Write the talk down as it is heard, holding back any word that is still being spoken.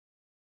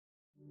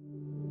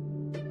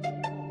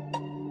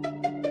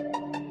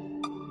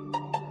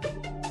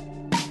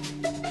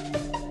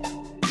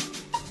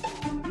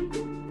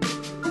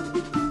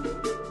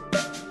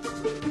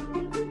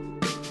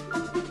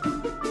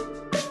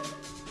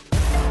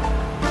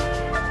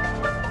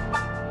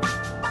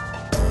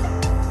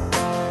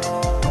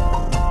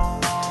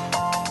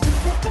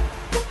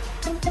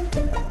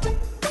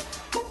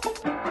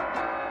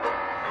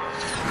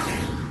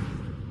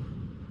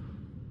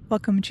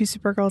Welcome to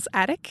Supergirl's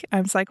Attic.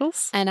 I'm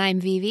Cycles. And I'm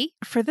Vivi.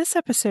 For this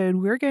episode,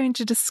 we're going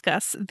to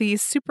discuss the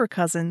super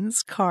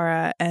cousins,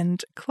 Kara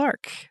and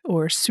Clark,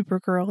 or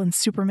Supergirl and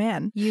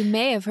Superman. You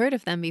may have heard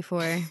of them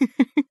before.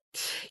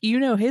 You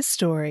know his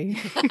story.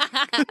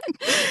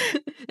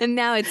 And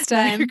now it's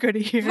Now time you're going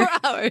to hear for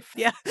ours.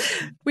 Yeah.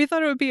 We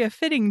thought it would be a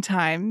fitting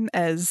time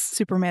as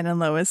Superman and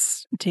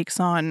Lois takes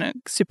on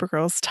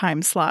Supergirl's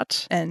time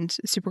slot and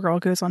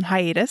Supergirl goes on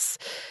hiatus.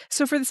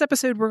 So for this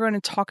episode, we're going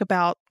to talk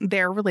about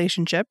their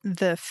relationship,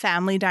 the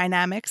family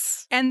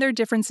dynamics, and their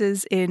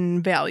differences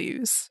in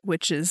values,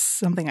 which is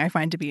something I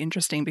find to be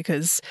interesting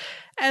because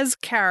as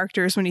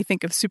characters, when you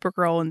think of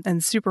Supergirl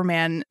and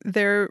Superman,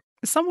 they're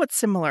somewhat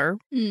similar.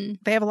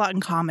 They have a lot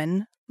in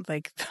common.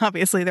 Like,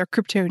 obviously, they're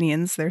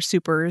Kryptonians, they're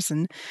supers,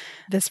 and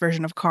this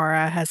version of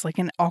Kara has, like,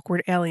 an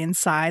awkward alien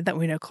side that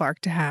we know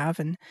Clark to have,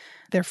 and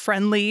they're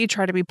friendly,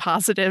 try to be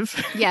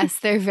positive. Yes,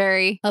 they're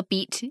very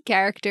upbeat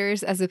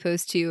characters as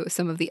opposed to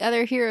some of the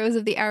other heroes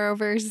of the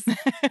Arrowverse.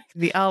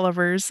 The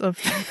Olivers of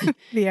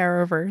the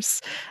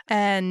Arrowverse.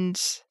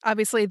 And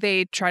obviously,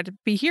 they try to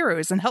be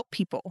heroes and help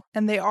people,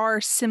 and they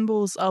are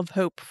symbols of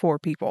hope for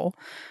people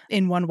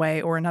in one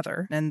way or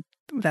another, and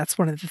that's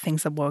one of the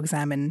things that we'll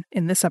examine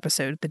in this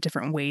episode, the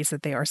different ways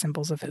that they are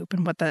symbols of hope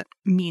and what that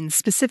means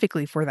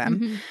specifically for them.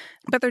 Mm-hmm.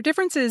 But their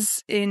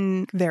differences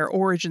in their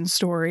origin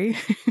story.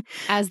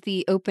 As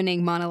the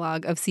opening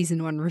monologue of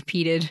season 1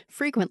 repeated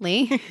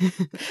frequently.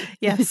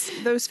 Yes,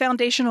 those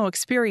foundational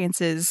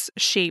experiences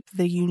shape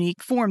the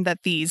unique form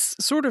that these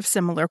sort of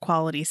similar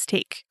qualities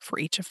take for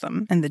each of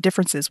them and the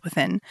differences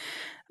within.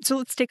 So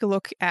let's take a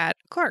look at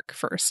Clark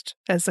first,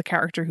 as a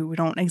character who we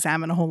don't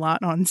examine a whole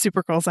lot on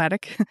Supergirl's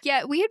Attic.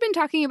 Yeah, we had been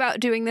talking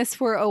about doing this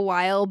for a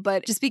while,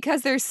 but just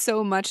because there's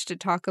so much to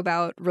talk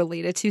about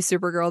related to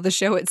Supergirl, the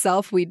show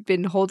itself, we'd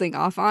been holding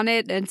off on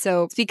it. And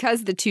so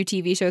because the two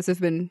TV shows have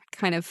been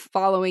kind of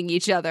following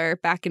each other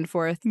back and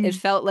forth, it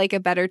felt like a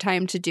better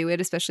time to do it,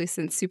 especially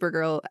since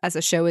Supergirl as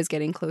a show is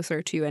getting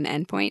closer to an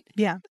endpoint.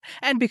 Yeah.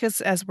 And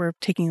because as we're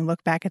taking a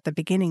look back at the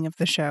beginning of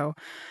the show,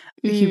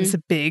 he was a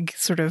big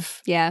sort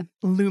of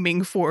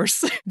looming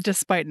force,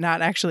 despite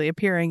not actually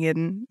appearing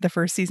in the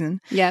first season.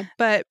 Yeah.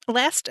 But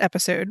last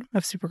episode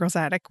of Supergirl's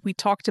Attic, we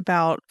talked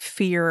about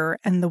fear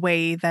and the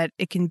way that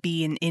it can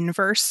be an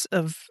inverse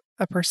of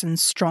a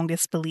person's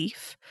strongest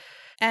belief.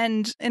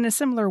 And in a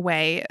similar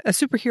way, a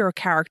superhero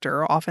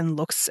character often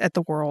looks at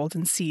the world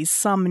and sees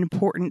some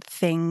important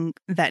thing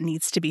that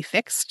needs to be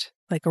fixed,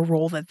 like a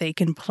role that they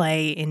can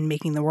play in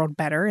making the world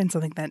better and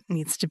something that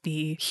needs to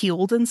be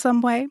healed in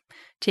some way.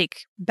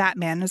 Take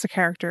Batman as a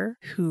character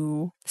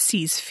who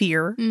sees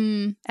fear.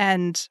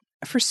 And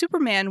for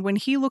Superman, when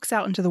he looks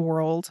out into the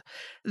world,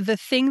 the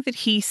thing that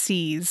he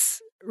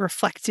sees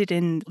reflected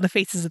in the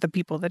faces of the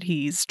people that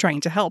he's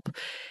trying to help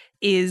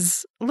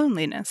is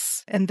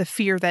loneliness and the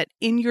fear that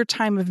in your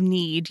time of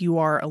need, you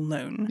are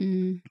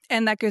alone.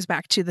 And that goes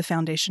back to the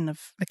foundation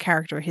of the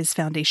character, his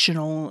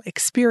foundational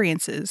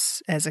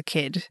experiences as a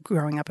kid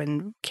growing up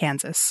in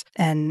Kansas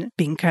and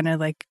being kind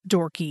of like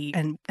dorky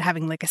and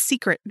having like a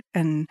secret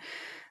and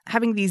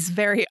having these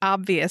very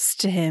obvious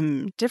to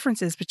him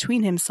differences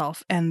between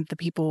himself and the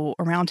people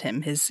around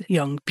him, his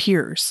young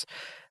peers.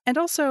 And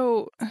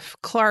also,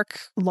 Clark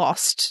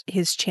lost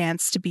his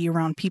chance to be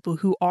around people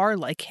who are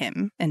like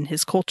him and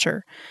his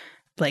culture.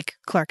 Like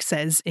Clark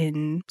says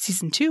in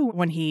season 2,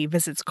 when he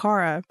visits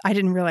Kara, I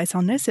didn't realize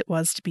how nice it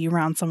was to be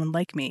around someone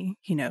like me,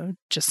 you know,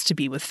 just to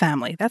be with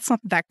family. That's not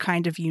that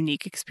kind of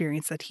unique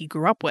experience that he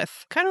grew up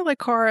with. Kind of like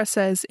Kara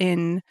says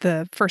in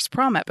the first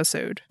prom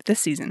episode this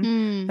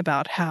season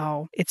about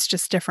how it's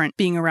just different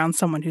being around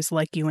someone who's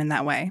like you in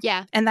that way.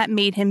 Yeah. And that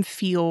made him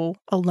feel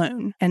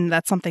alone. And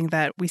that's something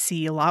that we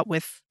see a lot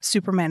with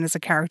Superman as a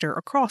character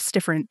across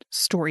different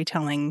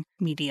storytelling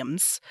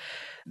mediums,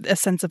 a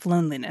sense of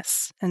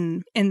loneliness.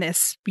 And in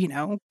this, you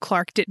know,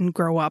 Clark didn't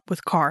grow up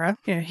with Kara.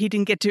 You know, he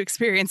didn't get to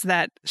experience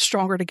that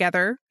stronger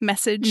together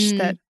message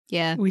that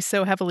we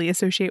so heavily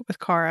associate with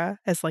Kara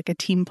as like a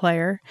team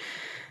player.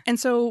 And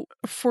so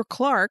for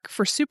Clark,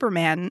 for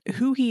Superman,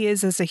 who he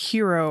is as a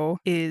hero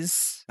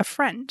is a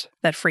friend.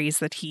 That phrase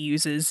that he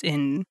uses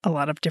in a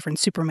lot of different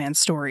Superman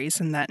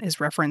stories, and that is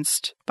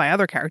referenced by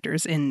other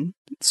characters in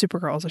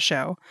Supergirl as a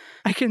show.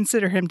 I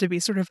consider him to be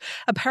sort of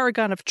a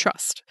paragon of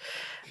trust.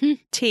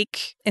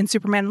 Take in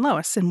Superman and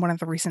Lois in one of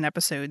the recent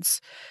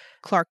episodes,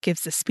 Clark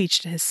gives a speech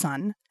to his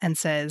son and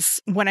says,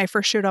 when I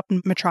first showed up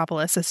in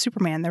Metropolis as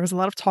Superman, there was a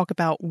lot of talk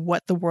about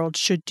what the world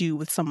should do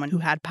with someone who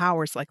had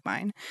powers like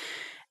mine.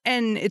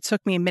 And it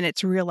took me a minute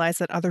to realize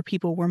that other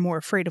people were more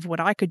afraid of what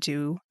I could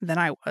do than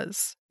I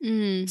was.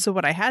 So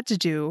what I had to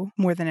do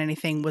more than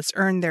anything was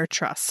earn their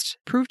trust,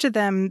 prove to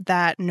them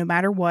that no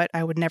matter what,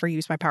 I would never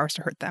use my powers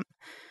to hurt them.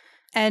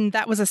 And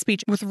that was a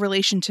speech with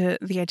relation to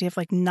the idea of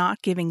like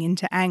not giving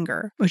into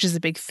anger, which is a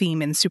big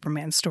theme in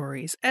Superman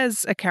stories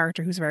as a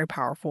character who's very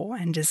powerful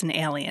and is an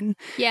alien.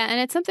 Yeah, and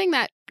it's something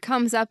that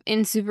comes up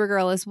in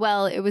Supergirl as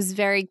well. It was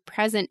very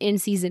present in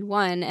season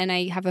 1, and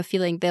I have a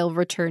feeling they'll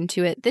return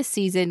to it this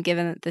season,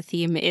 given that the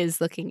theme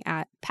is looking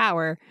at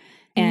power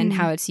and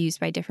how it's used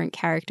by different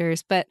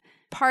characters. But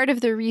part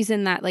of the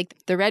reason that like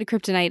the Red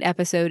Kryptonite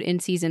episode in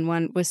season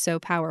 1 was so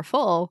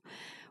powerful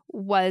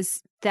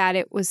was that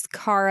it was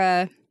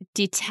Kara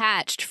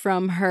detached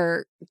from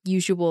her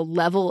usual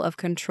level of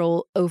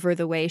control over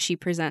the way she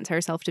presents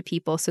herself to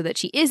people so that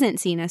she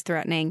isn't seen as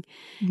threatening.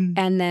 Mm-hmm.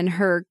 And then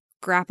her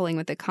grappling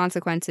with the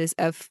consequences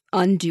of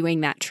undoing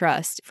that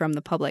trust from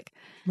the public.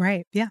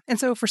 Right. Yeah. And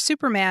so for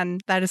Superman,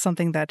 that is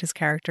something that his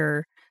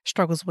character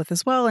struggles with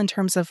as well, in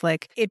terms of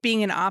like it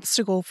being an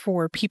obstacle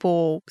for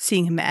people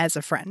seeing him as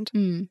a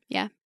friend.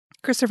 Yeah.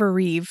 Christopher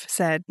Reeve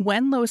said,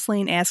 when Lois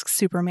Lane asks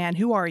Superman,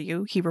 "Who are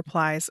you?" he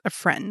replies, "A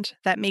friend."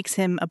 That makes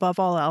him, above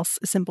all else,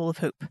 a symbol of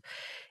hope.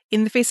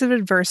 In the face of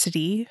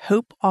adversity,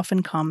 hope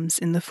often comes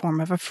in the form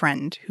of a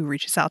friend who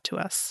reaches out to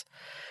us.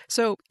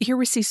 So here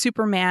we see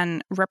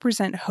Superman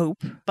represent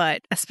hope,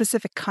 but a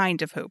specific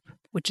kind of hope,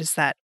 which is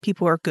that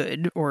people are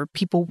good or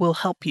people will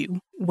help you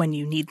when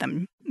you need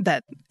them,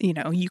 that, you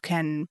know, you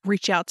can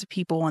reach out to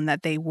people and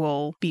that they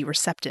will be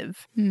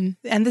receptive. And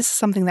this is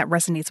something that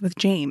resonates with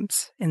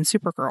James in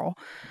Supergirl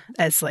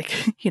as like,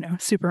 you know,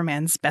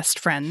 Superman's best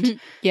friend,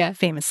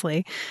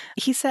 famously.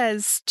 He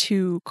says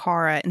to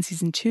Kara in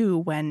season 2,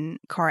 when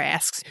Kara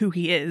asks who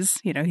he is,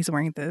 you know, he's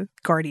wearing the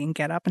Guardian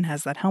getup and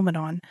has that helmet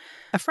on,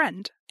 a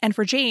friend. And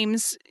for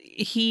James,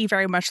 he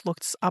very much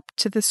looks up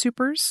to the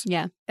supers.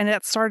 Yeah. And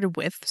that started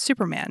with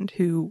Superman,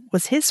 who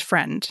was his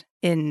friend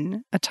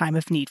in a time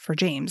of need for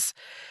James.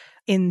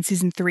 In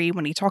season 3,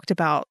 when he talked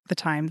about the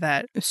time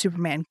that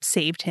Superman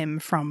saved him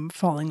from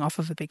falling off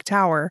of a big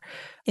tower,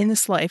 in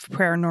this life,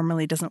 prayer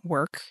normally doesn't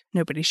work.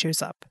 Nobody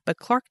shows up. But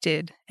Clark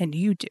did, and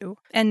you do.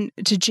 And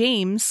to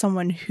James,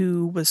 someone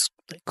who was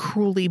like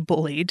cruelly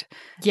bullied,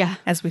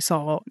 as we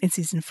saw in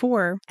season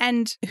 4,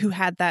 and who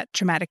had that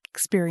traumatic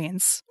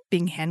experience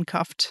being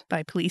handcuffed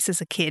by police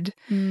as a kid.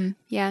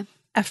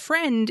 A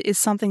friend is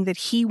something that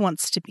he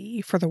wants to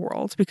be for the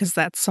world, because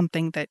that's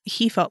something that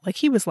he felt like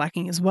he was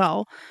lacking as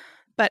well.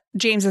 But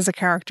James as a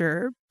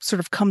character sort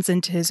of comes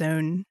into his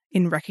own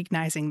in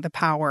recognizing the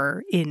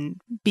power in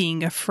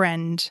being a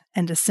friend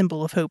and a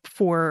symbol of hope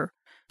for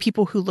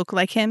people who look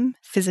like him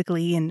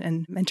physically and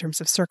in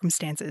terms of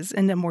circumstances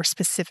in a more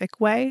specific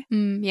way.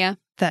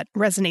 That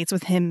resonates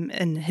with him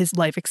and his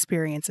life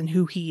experience and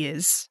who he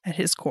is at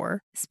his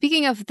core.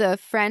 Speaking of the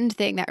friend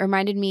thing, that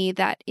reminded me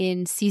that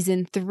in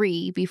season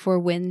 3, before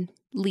Winn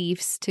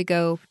leaves to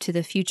go to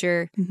the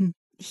future,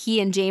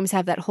 he and James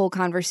have that whole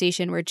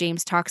conversation where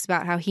James talks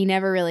about how he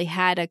never really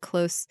had a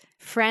close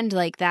friend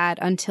like that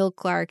until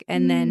Clark,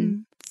 and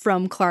then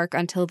from Clark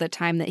until the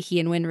time that he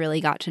and Winn really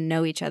got to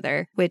know each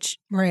other, which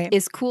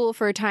is cool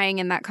for tying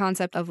in that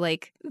concept of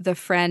like the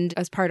friend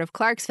as part of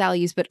Clark's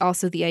values, but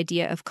also the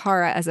idea of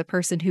Kara as a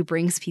person who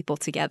brings people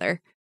together.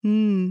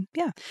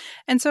 Yeah.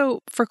 And so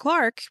for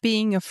Clark,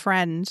 being a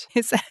friend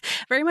is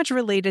very much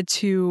related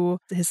to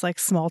his like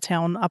small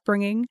town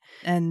upbringing.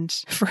 And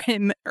for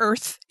him,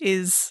 Earth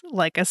is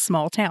like a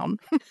small town,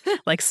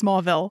 like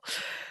Smallville.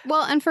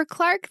 Well, and for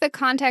Clark, the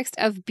context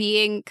of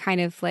being kind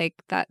of like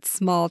that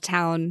small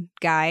town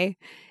guy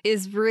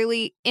is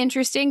really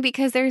interesting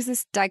because there's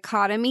this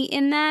dichotomy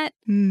in that,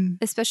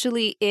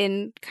 especially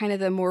in kind of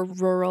the more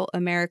rural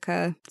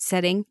America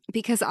setting.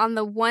 Because on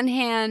the one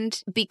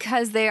hand,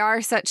 because they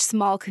are such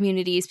small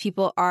communities,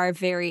 people are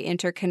very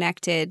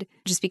interconnected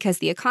just because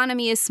the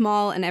economy is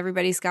small and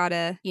everybody's got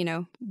to, you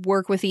know,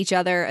 work with each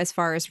other as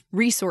far as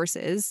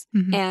resources.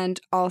 And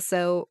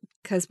also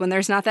because when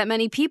there's not that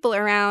many people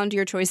around,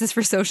 your choices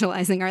for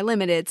socializing are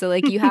limited. So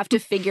like you have to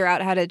figure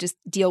out how to just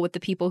deal with the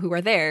people who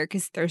are there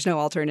because there's no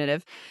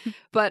alternative.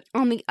 But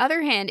on the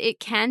other hand, it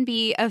can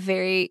be a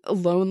very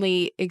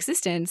lonely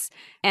existence.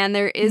 And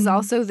there is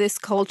also this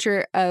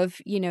culture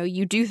of, you know,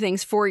 you do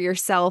things for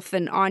yourself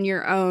and on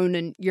your own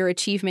and your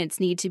achievements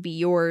need to be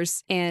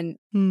yours. And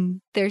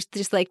there's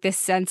just like this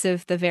sense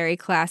of the very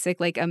classic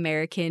like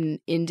American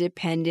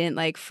independent,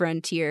 like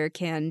frontier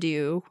can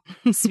do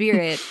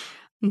spirit.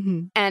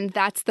 And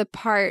that's the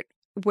part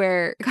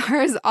where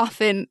Kara's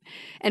often,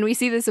 and we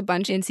see this a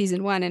bunch in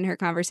season 1 in her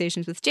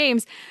conversations with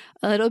James,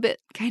 a little bit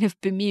kind of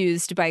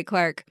bemused by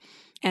Clark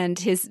and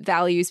his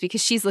values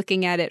because she's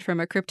looking at it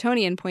from a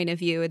Kryptonian point of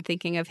view and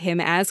thinking of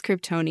him as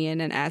Kryptonian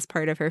and as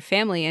part of her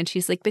family. And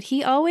she's like, but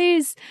he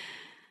always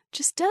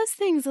just does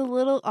things a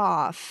little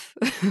off.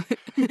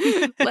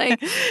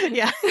 Like,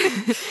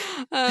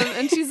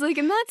 and she's like,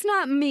 and that's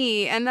not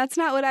me. And that's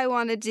not what I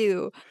want to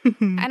do.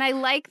 And I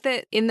like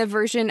that in the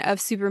version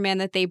of Superman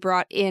that they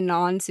brought in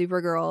on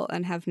Supergirl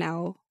and have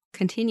now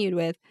continued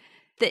with,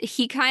 that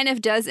he kind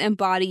of does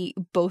embody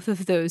both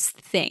of those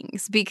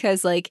things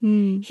because like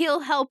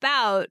he'll help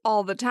out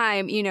all the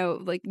time, you know,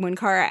 like when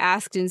Kara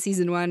asked in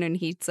season 1 and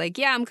he's like,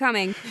 yeah, I'm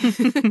coming.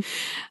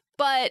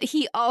 But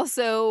he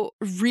also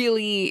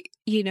really,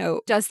 you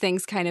know, does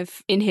things kind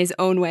of in his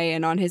own way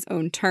and on his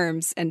own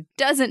terms and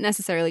doesn't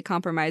necessarily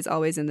compromise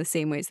always in the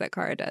same ways that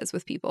Kara does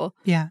with people.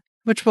 Yeah,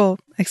 which we'll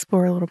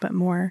explore a little bit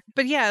more.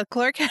 But yeah,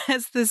 Clark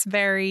has this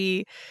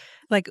very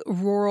like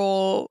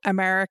rural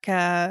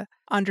America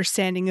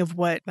understanding of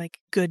what like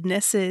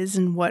goodness is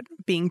and what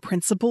being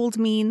principled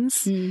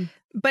means.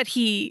 But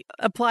he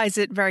applies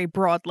it very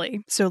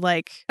broadly. So,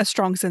 like, a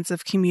strong sense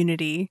of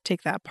community,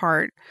 take that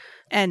part,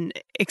 and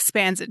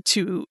expands it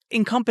to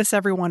encompass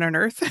everyone on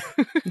Earth.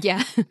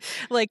 Yeah.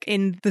 Like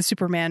in the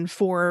Superman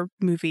 4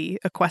 movie,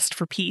 A Quest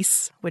for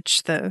Peace,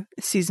 which the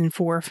season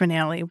 4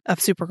 finale of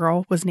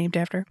Supergirl was named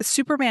after.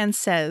 Superman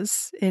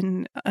says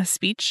in a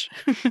speech,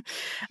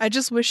 I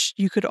just wish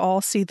you could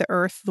all see the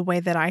Earth the way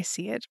that I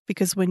see it,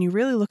 because when you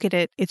really look at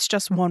it, it's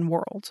just one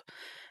world.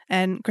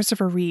 And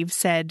Christopher Reeve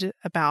said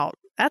about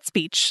that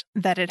speech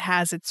that it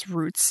has its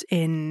roots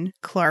in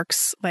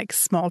Clark's like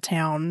small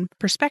town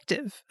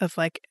perspective of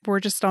like,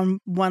 we're just on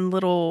one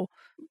little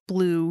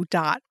blue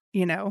dot,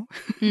 you know,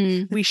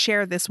 we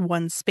share this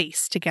one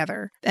space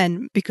together.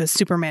 And because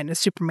Superman is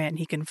Superman,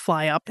 he can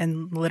fly up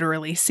and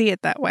literally see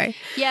it that way.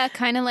 Yeah,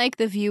 kind of like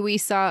the view we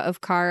saw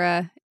of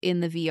Kara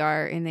in the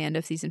VR in the end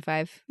of season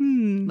 5.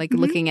 Like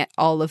looking at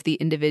all of the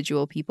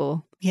individual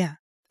people. Yeah.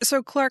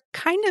 So Clark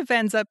kind of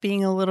ends up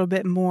being a little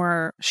bit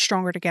more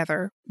stronger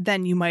together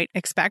than you might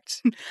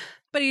expect,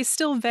 but he's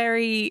still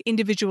very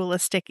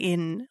individualistic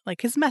in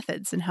like his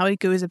methods and how he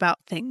goes about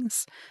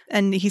things.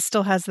 And he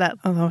still has that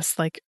almost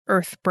like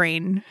Earth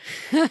brain.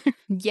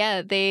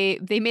 Yeah, they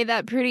made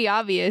that pretty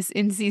obvious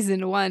in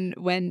season 1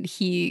 when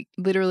he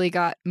literally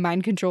got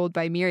mind controlled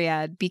by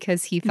Myriad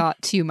because he thought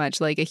too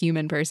much like a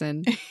human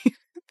person.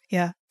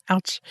 Yeah.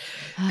 Ouch.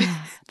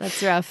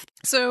 That's rough.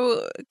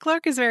 So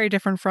Clark is very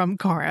different from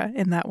Kara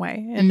in that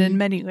way, and in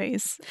many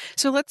ways.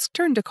 So let's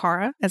turn to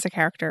Kara as a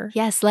character.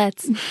 Yes,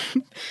 let's.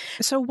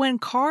 So when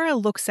Kara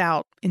looks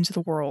out into the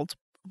world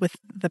with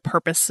the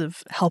purpose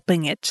of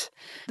helping it,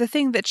 the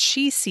thing that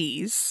she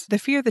sees, the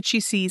fear that she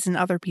sees in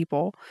other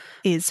people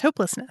is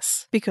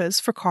hopelessness. Because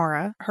for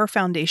Kara, her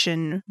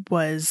foundation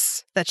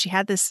was that she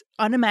had this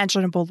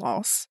unimaginable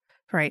loss,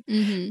 right?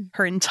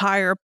 Her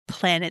entire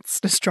planet's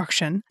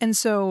destruction. And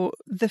so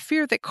the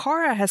fear that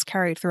Kara has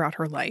carried throughout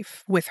her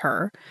life with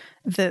her,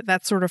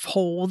 that sort of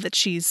hole that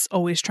she's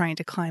always trying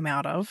to climb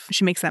out of.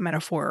 She makes that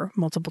metaphor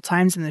multiple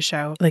times in the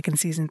show. Like in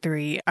season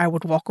 3, I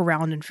would walk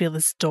around and feel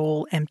this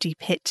dull, empty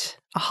pit,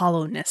 a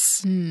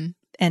hollowness.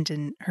 And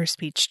in her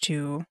speech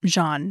to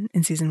Jean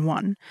in season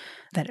 1,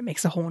 that it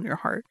makes a hole in your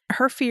heart.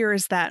 Her fear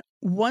is that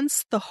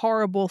once the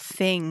horrible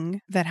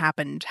thing that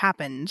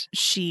happened,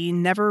 she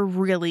never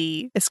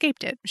really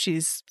escaped it.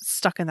 She's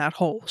stuck in that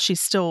hole.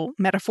 She's still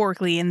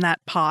metaphorically in that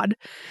pod,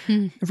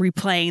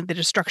 replaying the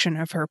destruction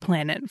of her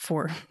planet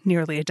for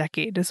nearly a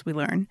decade, as we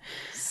learn.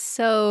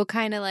 So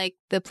kind of like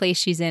the place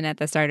she's in at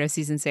the start of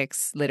season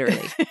 6,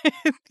 literally.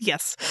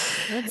 Yes.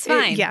 That's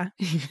fine. Yeah.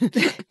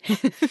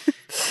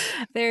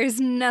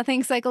 There's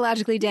nothing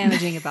psychologically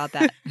damaging about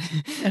that.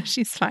 No,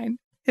 she's fine.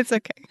 It's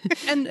okay.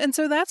 And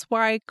so that's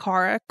why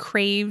Kara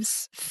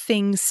craves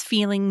things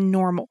feeling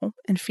normal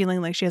and feeling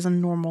like she has a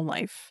normal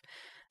life.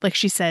 Like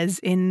she says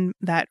in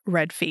that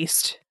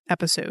red-faced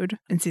episode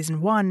in season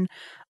 1,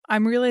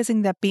 I'm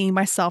realizing that being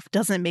myself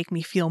doesn't make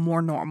me feel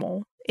more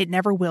normal. It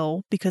never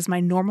will, because my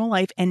normal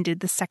life ended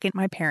the second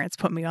my parents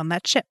put me on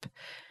that ship.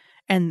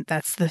 And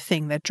that's the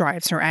thing that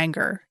drives her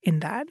anger in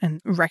that, and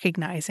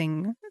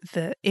recognizing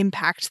the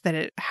impact that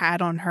it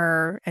had on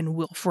her and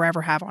will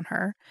forever have on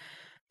her.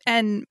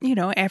 And, you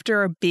know,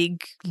 after a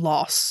big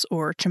loss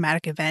or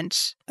traumatic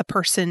event, a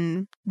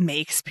person may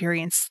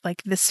experience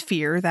like this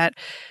fear that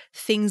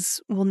things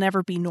will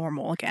never be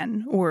normal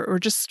again, or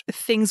just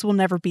things will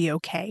never be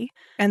okay.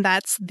 And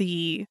that's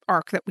the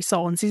arc that we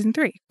saw in season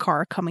 3,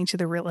 Kara coming to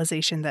the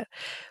realization that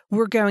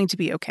we're going to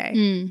be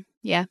okay.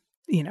 Yeah.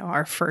 You know,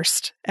 our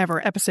first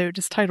ever episode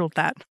is titled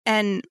that.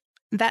 And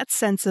that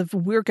sense of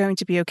we're going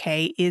to be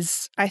okay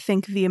is, I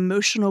think, the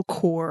emotional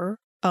core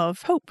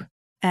of hope.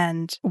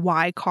 And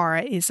why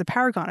Kara is a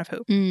paragon of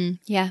hope.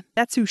 Yeah.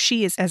 That's who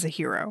she is as a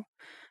hero.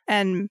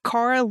 And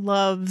Kara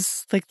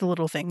loves like the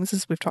little things,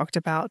 as we've talked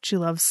about. She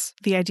loves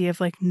the idea of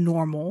like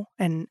normal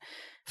and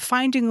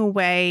finding a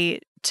way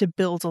to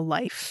build a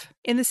life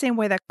in the same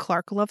way that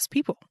Clark loves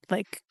people.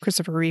 Like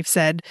Christopher Reeve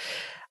said,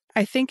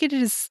 I think it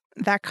is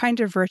that kind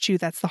of virtue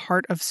that's the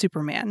heart of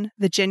Superman,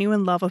 the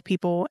genuine love of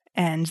people,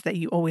 and that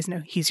you always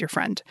know he's your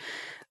friend.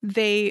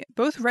 They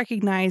both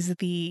recognize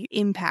the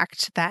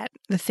impact that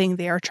the thing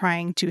they are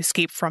trying to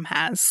escape from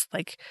has,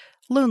 like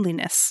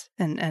loneliness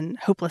and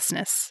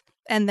hopelessness.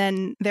 And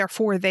then,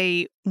 therefore,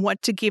 they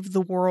want to give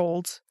the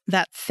world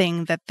that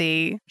thing that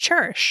they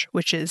cherish,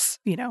 which is,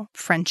 you know,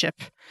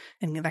 friendship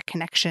and that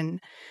connection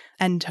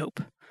and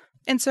hope.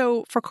 And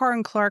so for Kara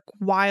and Clark,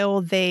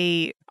 while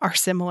they are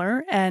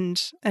similar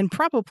and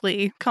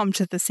probably come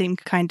to the same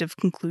kind of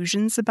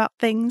conclusions about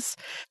things,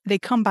 they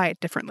come by it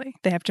differently.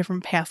 They have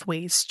different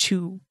pathways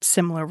to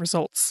similar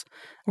results,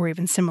 or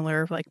even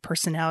similar like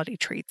personality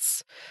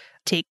traits.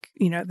 Take,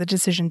 you know, the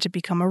decision to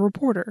become a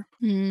reporter.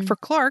 For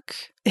Clark,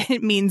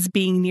 it means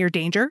being near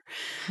danger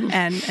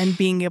and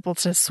being able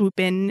to swoop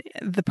in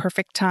the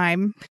perfect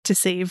time to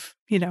save,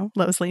 you know,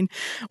 Lois Lane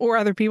or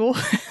other people.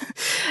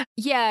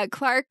 Yeah,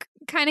 Clark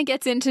kind of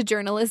gets into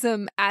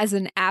journalism as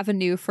an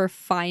avenue for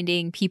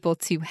finding people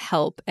to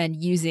help and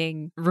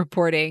using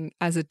reporting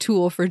as a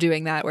tool for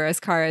doing that, whereas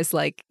Kara's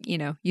like,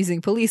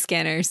 using police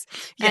scanners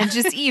and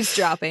just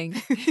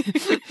eavesdropping.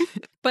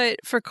 But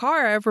for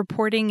Kara,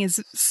 reporting is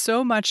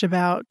so much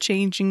about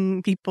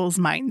changing people's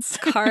minds.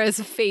 Kara's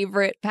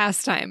favorite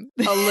pastime,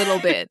 a little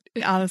bit.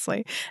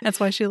 Honestly. That's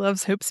why she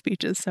loves Hope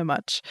speeches so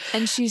much.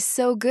 And she's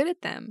so good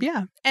at them.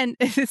 Yeah. And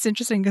it's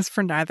interesting because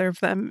for neither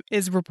of them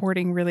is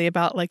reporting really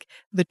about like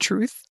the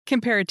truth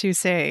compared to,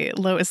 say,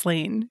 Lois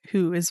Lane,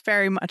 who is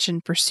very much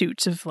in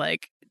pursuit of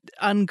like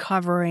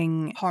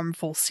uncovering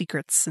harmful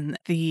secrets and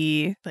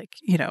the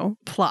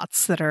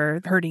plots that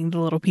are hurting the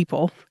little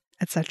people,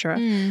 etc.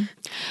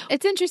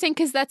 It's interesting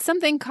because that's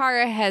something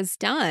Kara has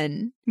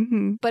done,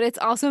 but it's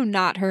also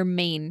not her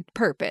main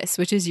purpose,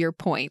 which is your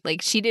point.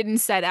 Like, she didn't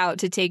set out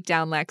to take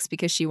down Lex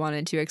because she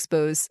wanted to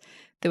expose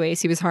the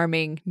ways he was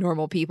harming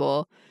normal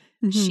people.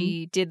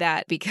 She did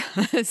that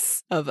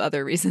because of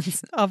other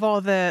reasons. Of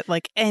all the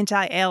like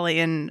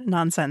anti-alien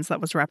nonsense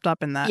that was wrapped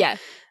up in that. Yeah.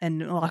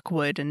 And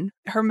Lockwood. And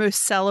her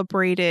most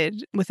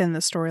celebrated within the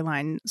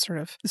storyline sort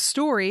of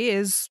story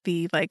is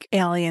the like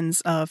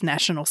aliens of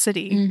National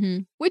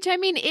City. Which I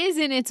mean is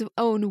in its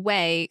own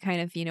way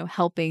kind of,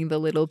 helping the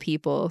little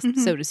people,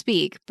 so to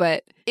speak.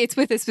 But it's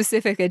with a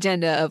specific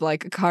agenda of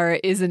like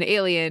Kara is an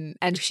alien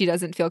and she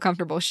doesn't feel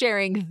comfortable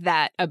sharing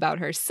that about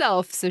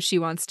herself. So she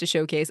wants to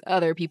showcase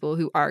other people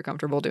who are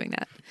comfortable doing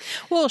that.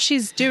 Well,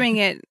 she's doing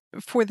it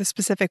for the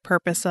specific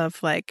purpose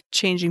of like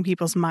changing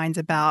people's minds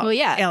about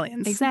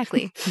aliens.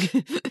 Exactly.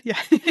 Yeah.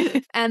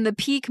 And the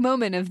peak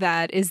moment of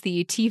that is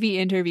the TV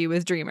interview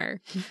with Dreamer.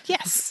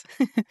 Yes.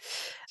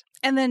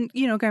 And then,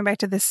 going back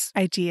to this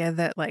idea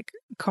that like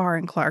Kara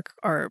and Clark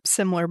are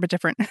similar but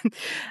different,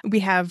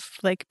 we have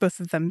like both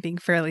of them being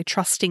fairly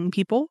trusting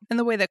people. And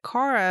the way that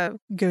Kara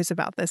goes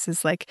about this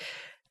is like,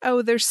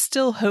 oh, there's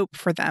still hope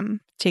for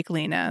them. Take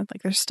Lena.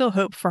 Like, there's still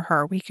hope for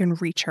her. We can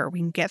reach her. We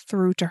can get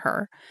through to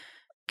her.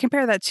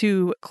 Compare that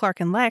to Clark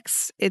and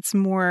Lex, it's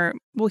more,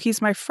 well,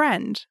 he's my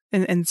friend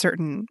in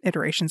certain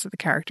iterations of the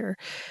character.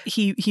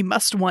 He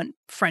must want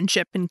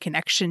friendship and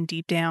connection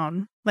deep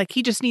down. Like,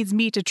 he just needs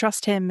me to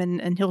trust him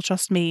and he'll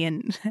trust me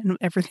and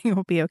everything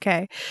will be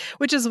okay.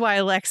 Which is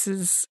why Lex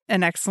is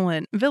an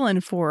excellent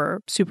villain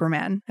for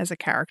Superman as a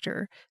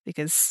character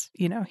because,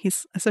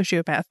 he's a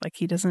sociopath. Like,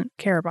 he doesn't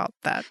care about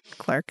that,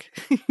 Clark.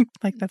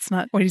 Like, that's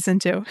not what he's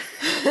into.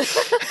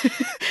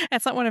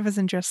 That's not one of his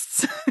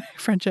interests,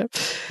 friendship.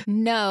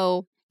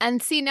 No.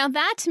 And see, now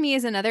that to me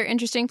is another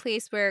interesting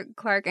place where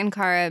Clark and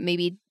Kara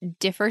maybe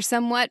differ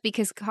somewhat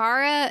because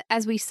Kara,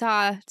 as we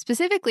saw,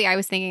 specifically, I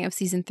was thinking of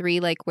season 3,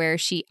 like where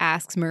she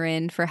asks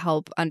Marin for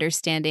help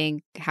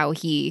understanding how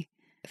he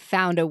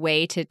found a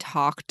way to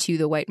talk to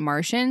the White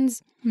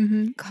Martians.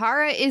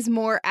 Kara is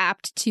more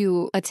apt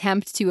to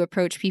attempt to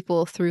approach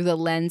people through the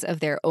lens of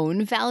their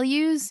own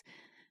values.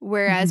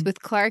 Whereas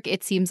with Clark,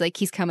 it seems like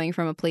he's coming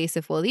from a place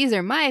of, well, these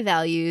are my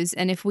values,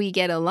 and if we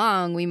get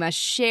along, we must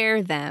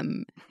share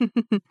them.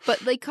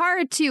 But like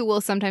Kara, too,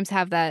 will sometimes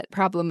have that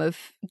problem of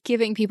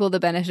giving people the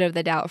benefit of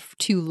the doubt for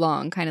too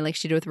long, kind of like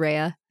she did with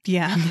Rhea.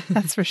 Yeah,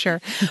 that's for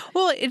sure.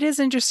 Well, it is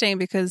interesting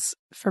because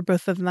for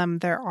both of them,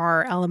 there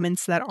are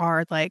elements that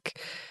are like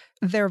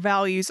their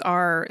values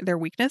are their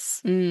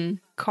weakness.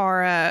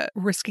 Kara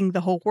risking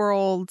the whole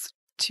world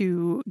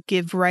to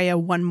give Rhea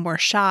one more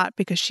shot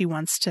because she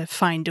wants to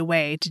find a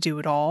way to do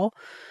it all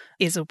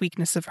is a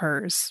weakness of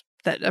hers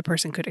that a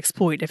person could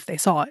exploit if they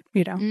saw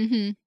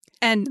it,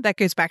 And that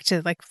goes back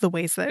to like the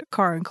ways that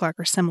Kara and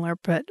Clark are similar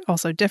but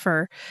also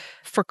differ.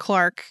 For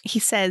Clark, he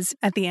says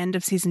at the end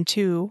of season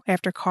 2,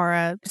 after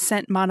Kara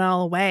sent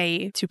Mon-El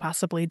away to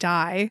possibly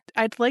die,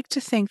 I'd like to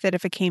think that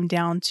if it came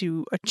down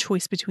to a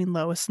choice between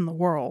Lois and the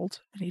world,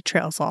 and he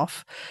trails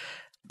off,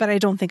 but I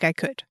don't think I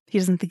could. He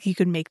doesn't think he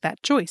could make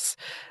that choice.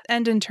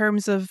 And in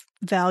terms of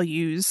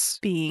values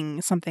being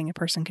something a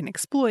person can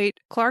exploit,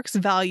 Clark's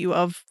value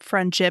of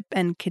friendship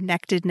and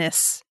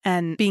connectedness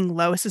and being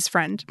Lois's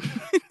friend,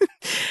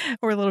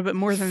 or a little bit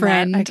more than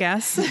that, I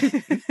guess,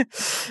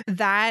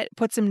 that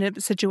puts him in a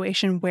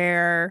situation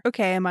where,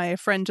 okay, am I a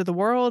friend to the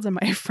world? Am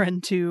I a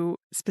friend to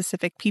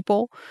specific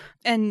people?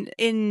 And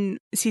in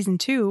season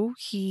 2,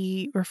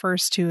 he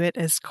refers to it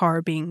as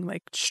Kara being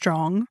like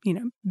strong,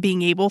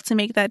 being able to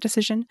make that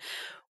decision,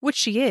 which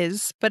she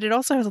is, but it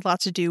also has a lot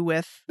to do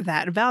with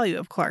that value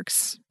of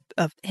Clark's,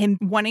 of him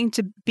wanting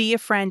to be a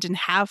friend and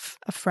have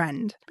a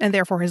friend. And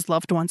therefore his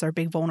loved ones are a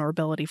big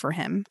vulnerability for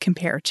him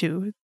compared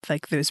to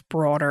like those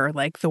broader,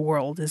 like the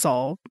world is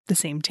all the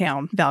same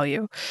town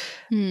value.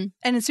 And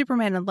in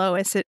Superman and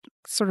Lois, it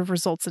sort of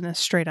results in a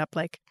straight up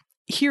like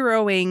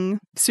heroing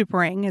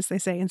Supering, as they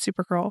say in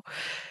Supergirl.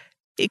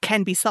 it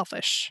can be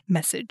selfish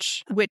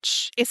message,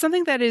 which is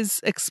something that is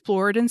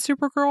explored in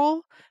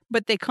Supergirl,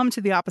 but they come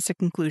to the opposite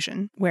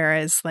conclusion.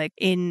 Whereas, like,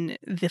 in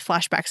the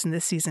flashbacks in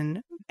this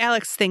season,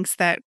 Alex thinks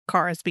that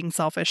Kara is being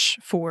selfish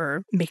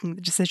for making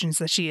the decisions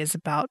that she is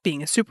about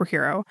being a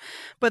superhero,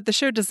 but the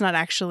show does not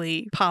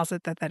actually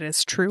posit that that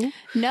is true.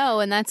 No,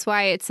 and that's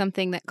why it's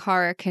something that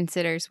Kara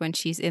considers when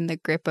she's in the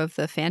grip of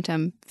the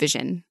Phantom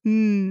Vision.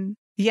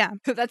 Yeah.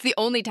 That's the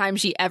only time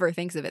she ever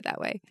thinks of it that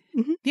way.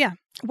 Yeah.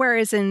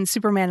 Whereas in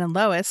Superman and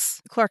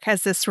Lois, Clark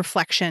has this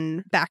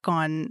reflection back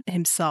on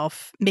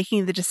himself,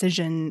 making the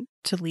decision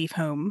to leave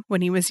home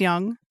when he was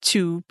young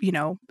to, you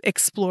know,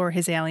 explore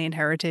his alien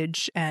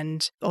heritage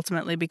and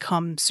ultimately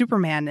become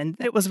Superman. And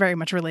it was very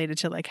much related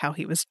to like how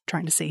he was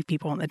trying to save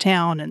people in the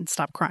town and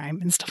stop crime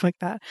and stuff like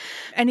that.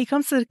 And he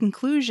comes to the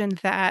conclusion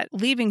that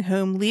leaving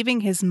home,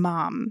 leaving his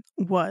mom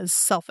was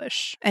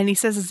selfish. And he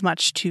says as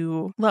much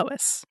to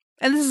Lois.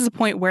 And this is a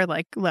point where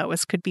like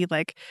Lois could be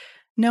like,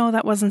 no,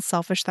 that wasn't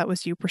selfish. That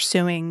was you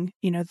pursuing,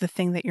 you know, the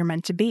thing that you're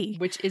meant to be.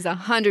 Which is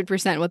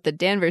 100% what the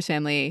Danvers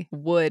family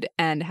would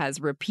and has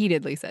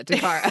repeatedly said to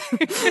Kara.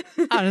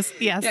 Yes,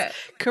 yeah.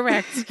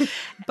 Correct.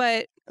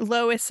 But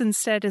Lois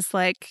instead is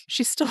like,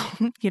 she's still,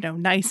 you know,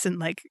 nice and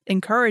like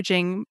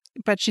encouraging,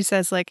 but she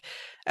says like,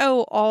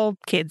 oh, all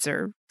kids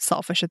are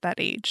selfish at that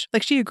age.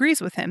 Like she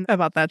agrees with him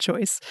about that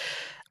choice,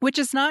 which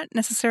is not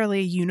necessarily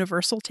a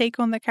universal take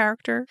on the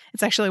character.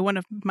 It's actually one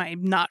of my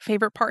not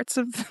favorite parts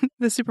of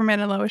the Superman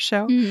and Lois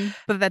show,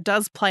 but that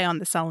does play on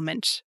this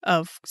element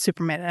of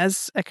Superman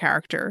as a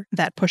character,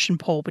 that push and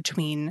pull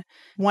between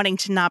wanting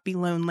to not be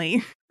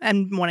lonely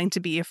and wanting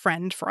to be a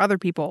friend for other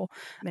people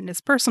in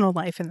his personal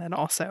life, and then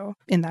also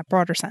in that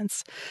broader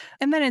sense.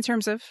 And then in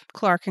terms of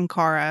Clark and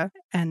Kara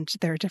and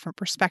their different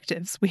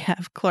perspectives, we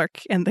have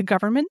Clark and the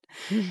government.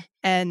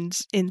 And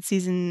in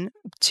season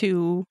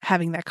 2,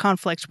 having that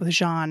conflict with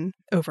Jean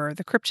over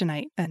the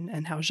kryptonite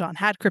and how Jean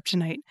had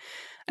kryptonite.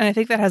 And I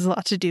think that has a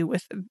lot to do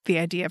with the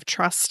idea of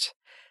trust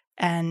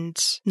and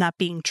not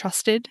being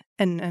trusted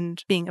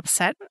and being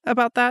upset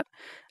about that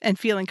and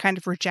feeling kind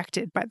of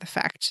rejected by the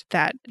fact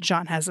that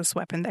Jean has this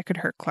weapon that could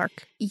hurt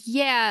Clark.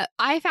 Yeah,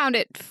 I found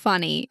it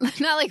funny.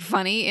 Not like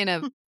funny in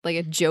a like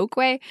a joke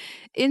way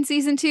in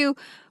season 2,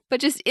 but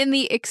just in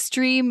the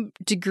extreme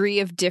degree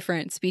of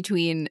difference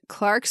between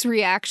Clark's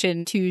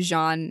reaction to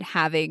Jean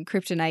having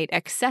kryptonite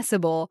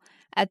accessible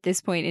at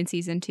this point in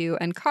season 2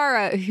 and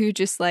Kara, who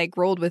just like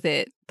rolled with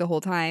it the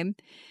whole time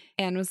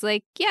and was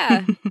like,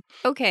 yeah,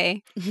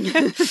 okay.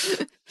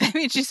 I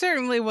mean, she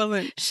certainly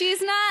wasn't.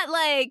 She's not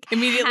like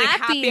immediately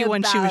happy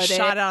when she was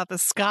shot out of the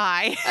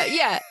sky.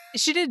 Yeah.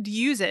 She did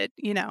use it,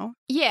 you know.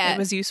 Yeah. It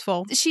was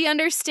useful. She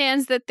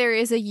understands that there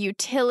is a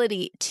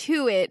utility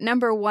to it.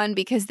 Number one,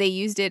 because they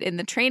used it in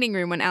the training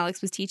room when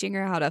Alex was teaching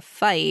her how to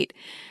fight.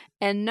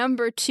 And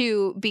number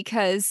 2,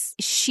 because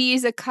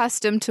she's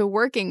accustomed to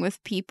working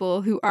with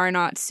people who are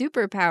not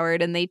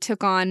superpowered and they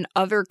took on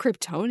other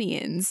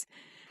Kryptonians.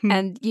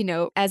 And, you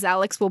know, as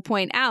Alex will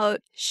point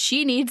out,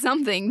 she needs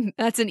something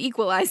that's an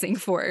equalizing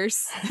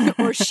force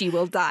or she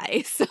will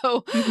die.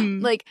 So,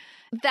 like,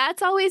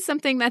 that's always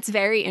something that's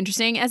very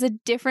interesting as a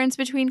difference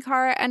between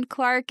Kara and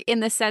Clark,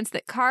 in the sense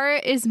that Kara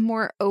is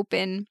more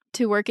open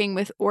to working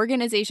with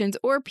organizations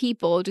or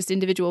people, just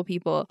individual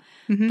people,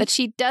 that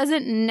she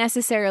doesn't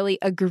necessarily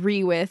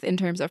agree with in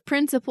terms of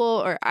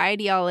principle or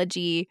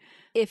ideology,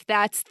 if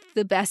that's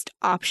the best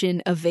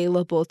option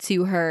available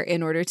to her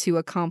in order to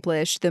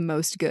accomplish the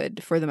most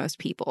good for the most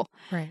people,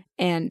 right,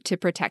 and to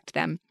protect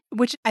them.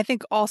 Which I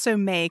think also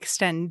may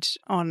extend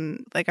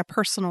on like a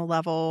personal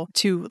level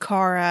to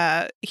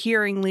Kara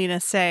hearing Lena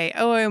say,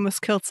 oh, I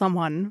almost killed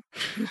someone.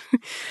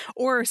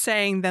 Or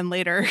saying then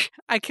later,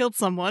 I killed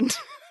someone.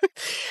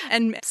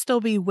 And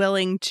still be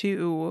willing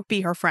to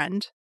be her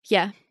friend.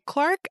 Yeah.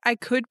 Clark, I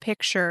could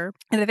picture,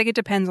 and I think it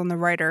depends on the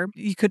writer,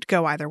 you could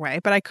go either way,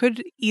 but I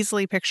could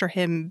easily picture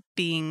him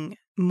being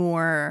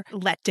more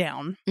let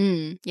down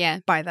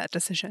by that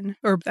decision,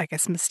 or I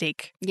guess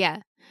mistake. Yeah.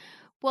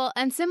 Well,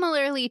 and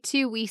similarly,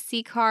 too, we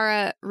see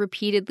Kara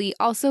repeatedly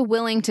also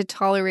willing to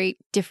tolerate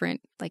different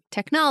like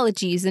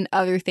technologies and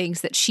other things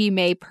that she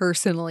may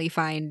personally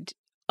find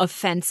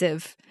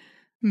offensive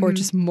or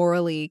just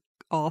morally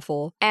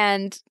awful.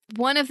 And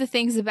one of the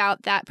things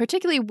about that,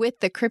 particularly with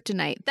the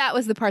kryptonite, that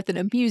was the part that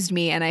amused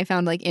me and I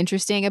found like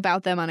interesting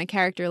about them on a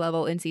character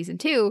level in season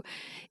 2,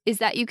 is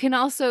that you can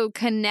also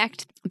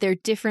connect their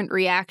different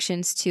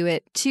reactions to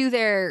it to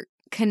their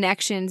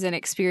connections and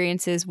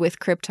experiences with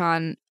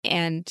Krypton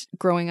and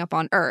growing up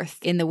on Earth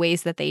in the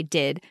ways that they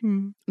did.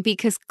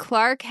 Because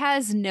Clark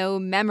has no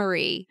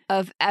memory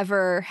of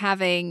ever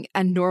having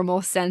a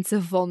normal sense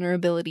of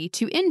vulnerability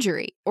to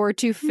injury or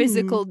to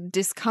physical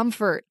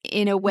discomfort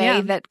in a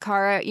way that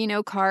Kara, you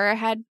know, Kara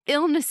had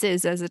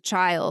illnesses as a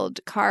child.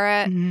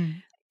 Kara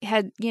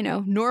had, you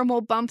know,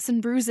 normal bumps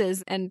and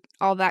bruises and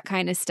all that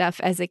kind of stuff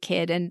as a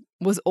kid and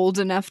was old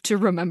enough to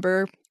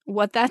remember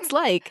what that's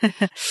like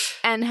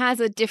and has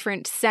a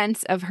different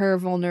sense of her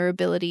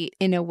vulnerability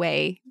in a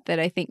way that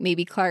I think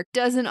maybe Clark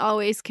doesn't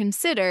always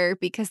consider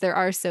because there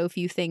are so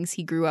few things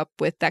he grew up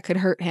with that could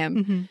hurt him.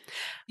 Mm-hmm.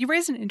 You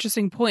raise an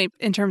interesting point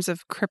in terms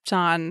of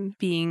Krypton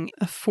being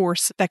a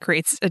force that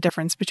creates a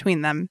difference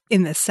between them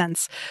in this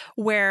sense,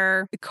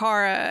 where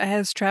Kara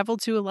has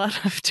traveled to a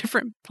lot of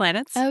different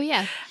planets. Oh,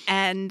 yeah.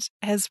 And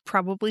has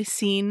probably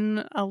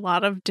seen a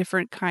lot of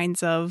different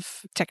kinds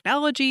of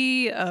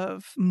technology,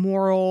 of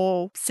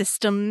moral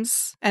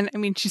systems. And I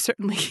mean, she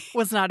certainly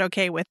was not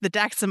okay with the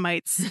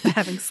Daxamites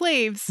having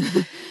slaves.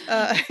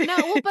 No,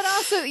 well, but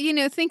also, you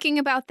know, thinking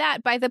about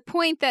that, by the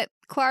point that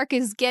Clark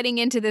is getting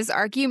into this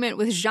argument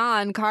with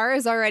Jean, Kara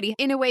is already,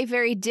 in a way,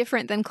 very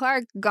different than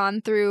Clark,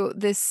 gone through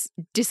this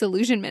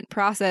disillusionment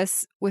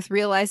process with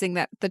realizing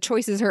that the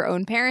choices her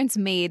own parents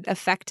made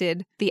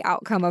affected the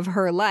outcome of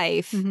her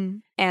life. Mm-hmm.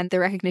 And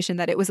the recognition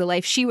that it was a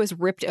life she was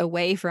ripped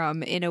away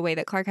from in a way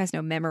that Clark has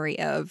no memory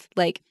of.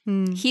 Like,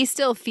 he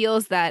still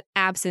feels that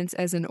absence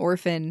as an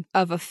orphan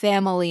of a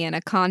family and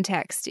a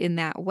context in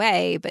that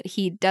way, but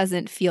he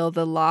doesn't feel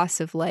the loss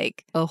of,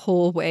 like, a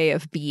whole way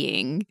of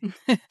being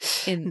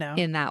in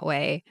that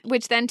way.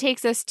 Which then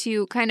takes us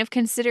to kind of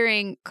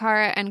considering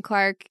Kara and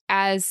Clark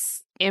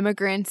as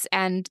immigrants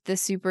and the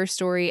super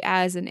story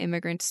as an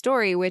immigrant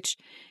story, which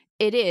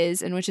it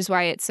is, and which is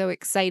why it's so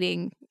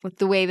exciting with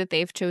the way that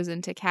they've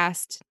chosen to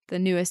cast the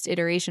newest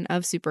iteration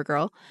of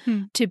Supergirl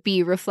to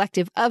be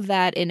reflective of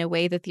that in a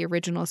way that the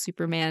original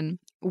Superman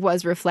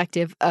was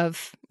reflective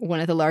of one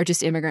of the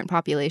largest immigrant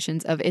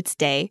populations of its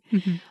day.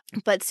 Mm-hmm.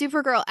 But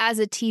Supergirl as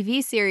a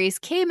TV series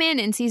came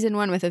in season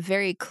 1 with a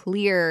very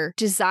clear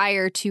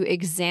desire to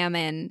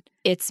examine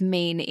its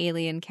main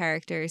alien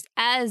characters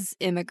as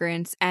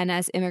immigrants and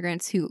as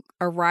immigrants who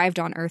arrived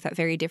on Earth at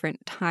very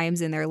different times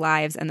in their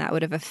lives, and that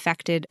would have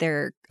affected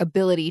their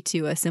ability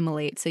to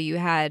assimilate. So you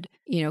had,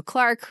 you know,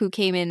 Clark, who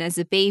came in as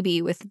a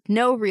baby with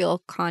no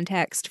real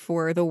context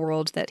for the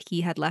world that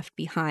he had left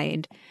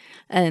behind,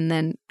 and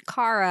then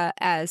Kara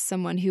as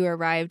someone who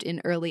arrived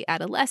in early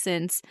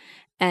adolescence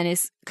and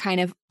is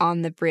kind of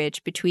on the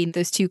bridge between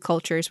those two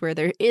cultures where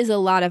there is a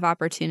lot of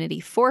opportunity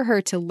for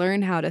her to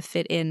learn how to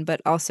fit in,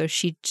 but also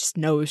she just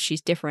knows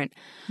she's different.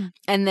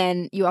 And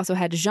then you also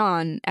had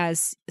Jean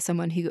as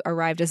someone who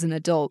arrived as an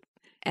adult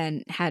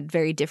and had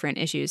very different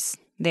issues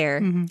there.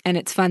 And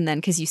it's fun then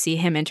because you see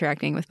him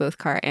interacting with both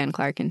Kara and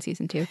Clark in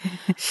season 2.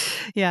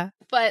 Yeah.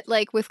 But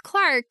like with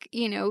Clark,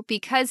 you know,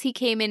 because he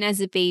came in as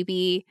a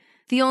baby,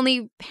 the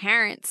only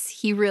parents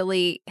he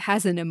really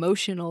has an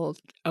emotional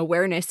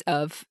awareness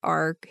of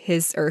are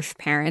his Earth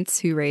parents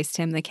who raised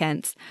him, the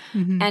Kents.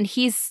 And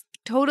he's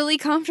totally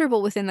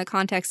comfortable within the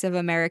context of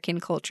American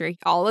culture.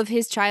 All of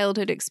his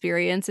childhood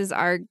experiences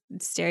are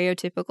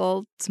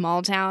stereotypical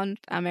small town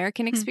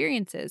American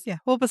experiences. Yeah.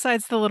 Well,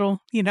 besides the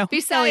little, you know,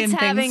 besides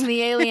having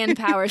the alien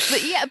powers.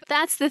 But yeah,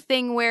 that's the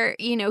thing where,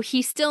 you know,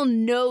 he still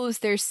knows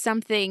there's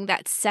something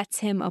that sets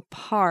him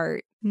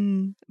apart.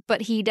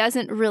 But he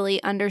doesn't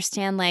really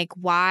understand like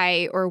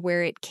why or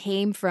where it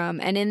came from.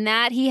 And in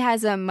that, he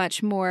has a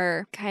much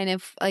more kind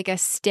of like a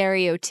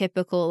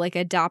stereotypical, like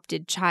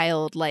adopted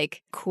child,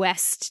 like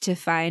quest to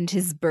find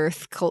his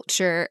birth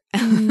culture.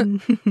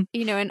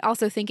 You know, and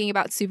also thinking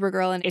about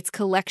Supergirl and its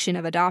collection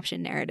of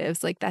adoption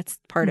narratives, like that's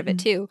part of it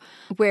too,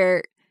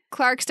 where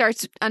Clark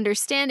starts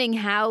understanding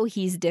how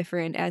he's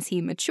different as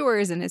he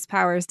matures and his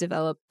powers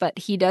develop, but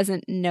he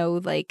doesn't know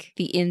like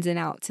the ins and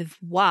outs of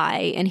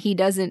why, and he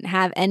doesn't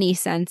have any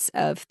sense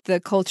of the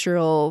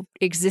cultural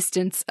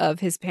existence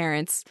of his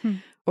parents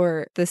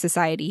or the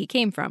society he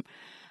came from.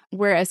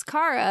 Whereas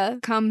Kara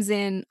comes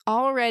in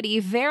already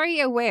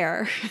very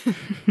aware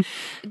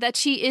that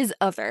she is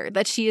other,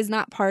 that she is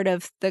not part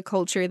of the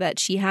culture that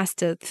she has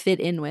to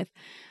fit in with.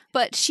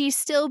 But she's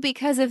still,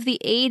 because of the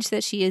age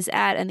that she is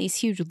at and these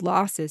huge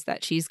losses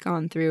that she's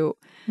gone through,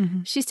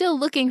 she's still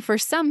looking for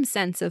some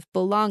sense of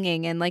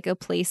belonging and like a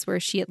place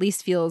where she at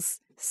least feels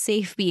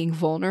safe being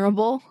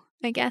vulnerable,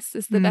 I guess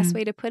is the best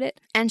way to put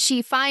it. And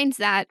she finds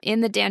that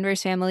in the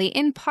Danvers family,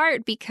 in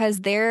part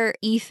because their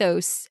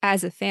ethos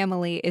as a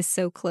family is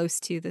so close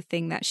to the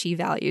thing that she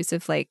values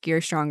of like, you're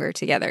stronger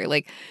together.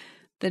 Like,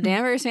 the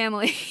Danvers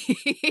family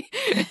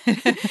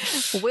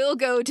will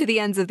go to the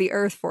ends of the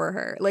earth for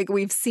her. Like,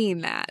 we've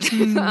seen that.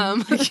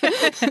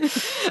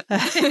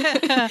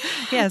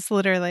 Yes,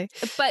 literally.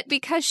 But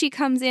because she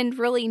comes in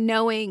really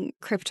knowing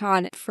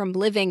Krypton from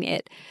living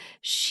it,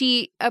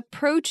 she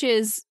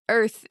approaches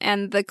Earth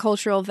and the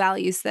cultural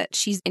values that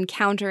she's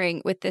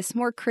encountering with this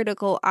more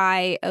critical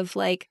eye of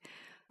like,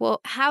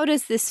 well, how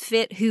does this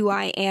fit who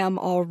I am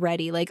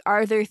already? Like,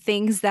 are there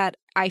things that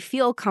I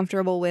feel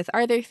comfortable with?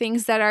 Are there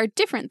things that are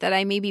different that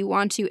I maybe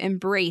want to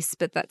embrace,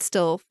 but that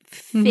still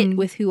fit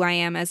with who I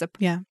am as a...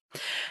 Yeah.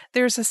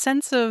 There's a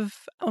sense of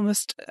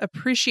almost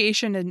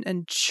appreciation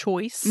and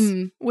choice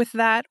with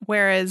that,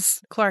 whereas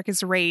Clark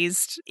is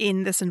raised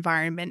in this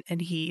environment and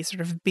he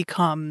sort of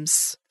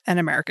becomes an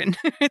American.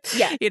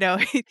 Yeah. You know,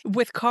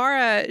 with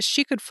Kara,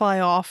 she could fly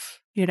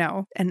off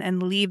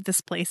and leave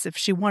this place if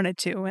she wanted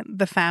to, and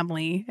the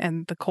family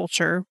and the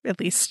culture, at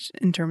least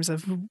in terms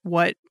of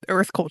what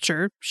Earth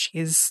culture she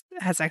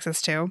has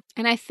access to.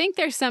 And I think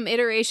there's some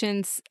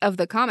iterations of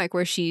the comic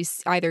where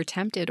she's either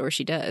tempted or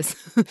she does.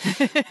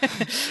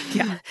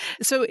 Yeah.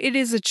 So it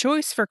is a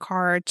choice for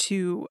Kara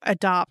to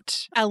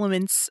adopt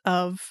elements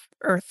of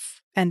Earth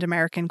and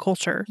American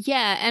culture.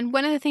 Yeah, and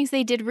one of the things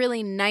they did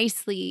really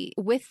nicely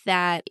with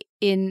that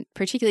in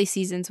particularly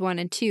seasons 1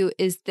 and 2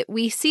 is that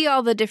we see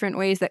all the different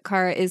ways that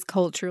Kara is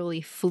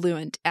culturally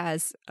fluent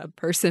as a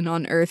person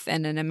on Earth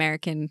and an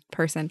American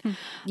person.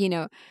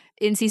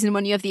 In season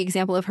 1, you have the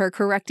example of her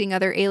correcting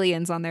other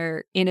aliens on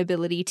their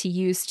inability to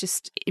use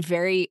just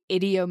very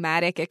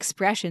idiomatic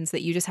expressions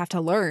that you just have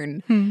to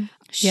learn.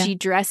 Yeah. She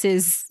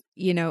dresses,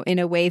 in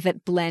a way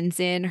that blends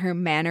in. Her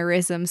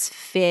mannerisms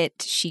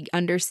fit. She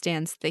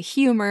understands the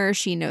humor.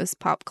 She knows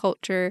pop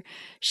culture.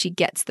 She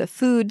gets the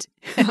food.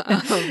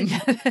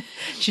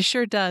 She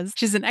sure does.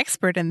 She's an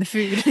expert in the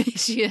food.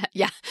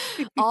 Yeah.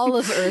 All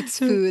of Earth's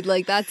food.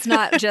 Like, that's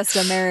not just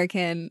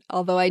American,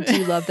 although I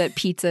do love that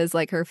pizza is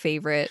like her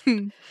favorite.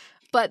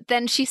 But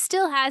then she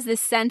still has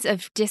this sense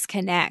of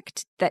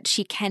disconnect that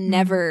she can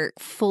never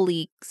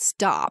fully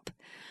stop,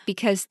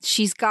 because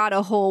she's got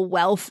a whole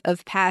wealth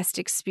of past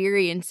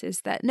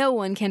experiences that no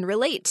one can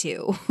relate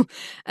to.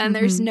 And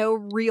there's no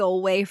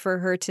real way for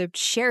her to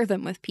share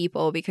them with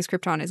people because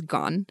Krypton is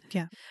gone.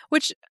 Yeah.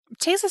 Which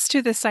takes us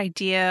to this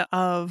idea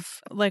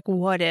of like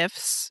what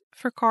ifs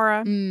for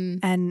Kara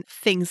and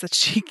things that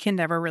she can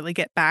never really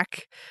get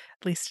back,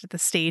 at least at the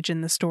stage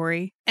in the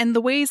story, and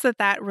the ways that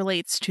that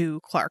relates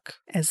to Clark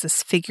as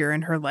this figure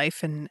in her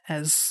life and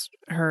as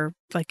her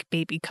like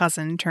baby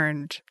cousin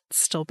turned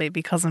still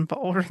baby cousin but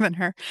older than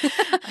her.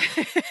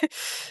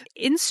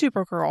 In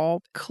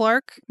Supergirl,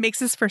 Clark makes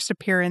his first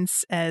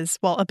appearance as,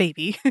 well, a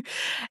baby,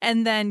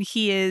 and then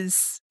he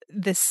is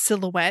this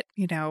silhouette,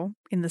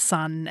 in the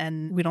sun,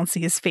 and we don't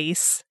see his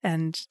face,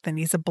 and then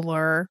he's a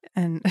blur,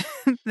 and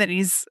then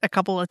he's a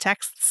couple of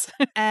texts.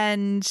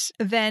 And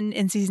then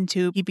in season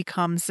 2, he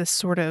becomes this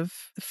sort of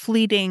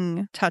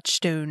fleeting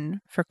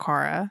touchstone for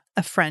Kara,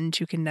 a friend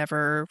who can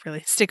never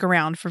really stick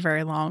around for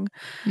very long.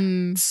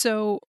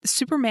 So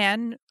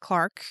Superman,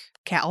 Clark,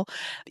 Kal,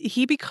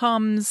 he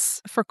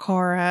becomes for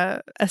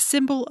Kara a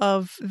symbol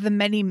of the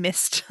many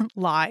missed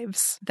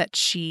lives that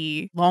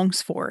she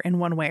longs for in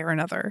one way or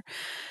another.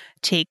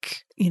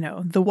 Take,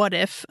 the what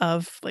if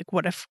of like,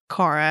 what if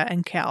Kara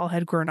and Kal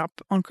had grown up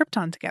on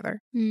Krypton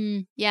together?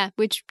 Yeah,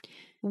 which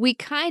we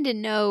kind of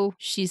know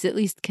she's at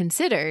least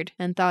considered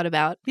and thought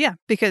about. Yeah,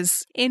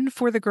 because in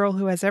For the Girl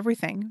Who Has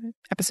Everything,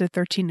 episode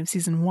 13 of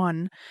season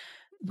 1,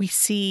 we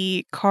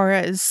see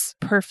Kara's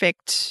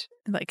perfect,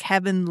 like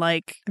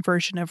heaven-like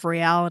version of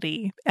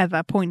reality at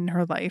that point in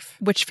her life,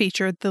 which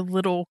featured the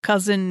little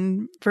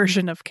cousin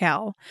version of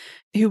Kal,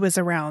 who was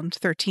around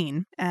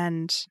 13.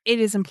 And it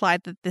is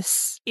implied that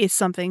this is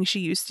something she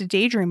used to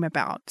daydream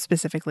about,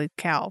 specifically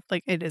Kal.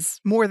 Like, it is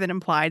more than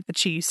implied that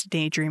she used to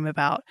daydream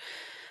about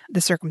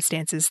the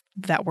circumstances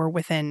that were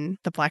within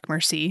the Black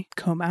Mercy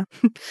coma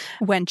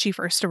when she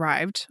first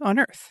arrived on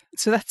Earth.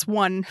 So that's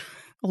one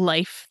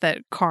life that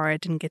Kara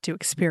didn't get to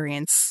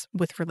experience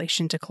with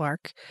relation to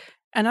Clark.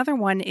 Another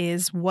one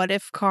is, what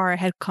if Kara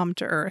had come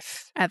to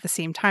Earth at the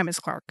same time as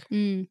Clark?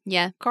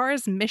 Yeah.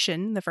 Kara's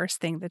mission, the first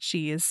thing that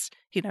she is,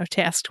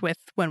 tasked with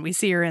when we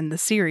see her in the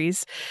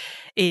series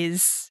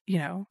is,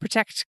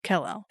 protect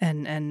Kal-El.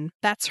 And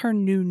that's her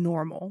new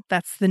normal.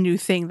 That's the new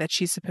thing that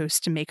she's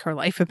supposed to make her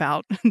life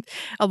about,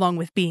 along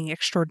with being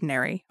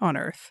extraordinary on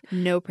Earth.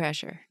 No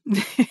pressure.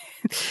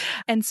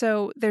 And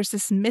so there's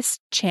this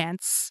missed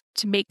chance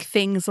to make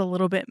things a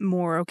little bit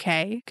more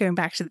okay, going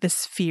back to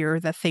this fear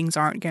that things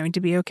aren't going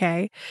to be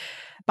okay,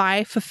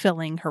 by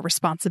fulfilling her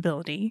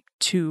responsibility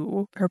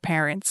to her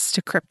parents,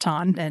 to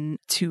Krypton, and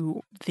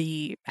to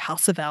the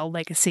House of El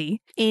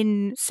legacy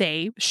in,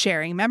 say,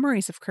 sharing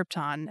memories of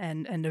Krypton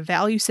and a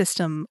value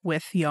system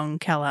with young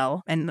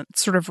Kal-El, and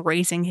sort of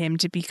raising him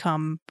to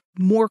become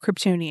more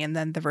Kryptonian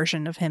than the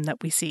version of him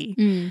that we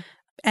see.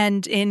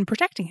 And in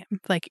protecting him,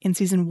 like in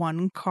season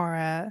 1,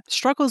 Kara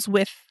struggles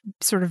with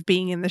sort of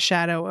being in the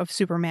shadow of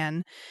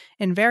Superman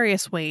in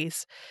various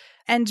ways.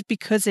 And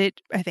because it,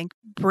 I think,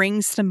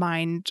 brings to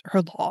mind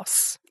her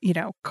loss,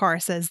 Kara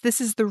says, this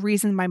is the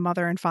reason my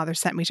mother and father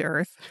sent me to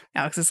Earth.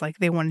 Alex is like,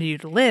 they wanted you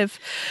to live.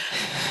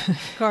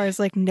 Kara's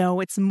like,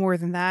 no, it's more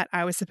than that.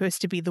 I was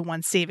supposed to be the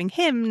one saving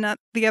him, not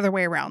the other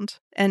way around.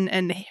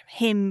 And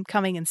him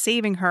coming and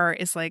saving her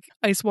is like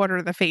ice water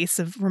to the face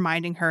of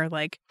reminding her,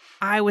 like,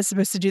 I was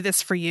supposed to do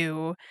this for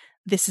you.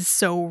 This is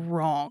so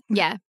wrong.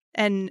 Yeah.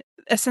 And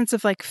a sense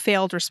of like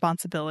failed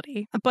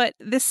responsibility. But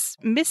this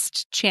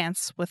missed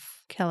chance with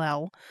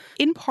Kal-El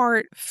in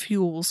part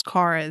fuels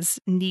Kara's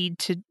need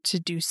to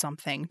do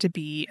something, to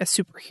be a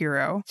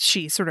superhero.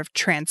 She sort of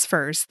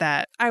transfers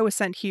that I was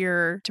sent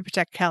here to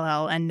protect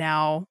Kal-El and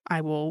now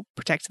I will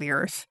protect the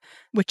Earth,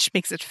 which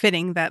makes it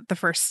fitting that the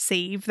first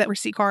save that we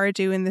see Kara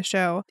do in the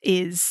show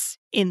is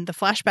in the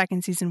flashback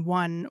in season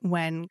 1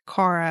 when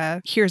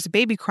Kara hears a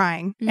baby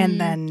crying and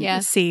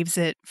then saves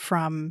it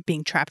from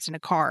being trapped in a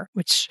car,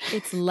 which...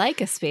 It's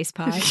like a space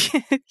pod.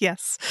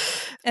 Yes.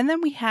 And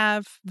then we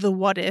have the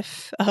what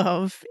if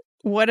of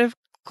what if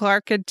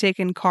Clark had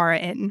taken Kara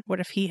in? What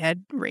if he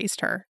had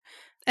raised her?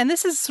 And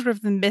this is sort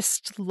of the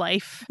missed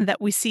life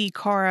that we see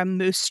Kara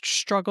most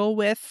struggle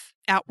with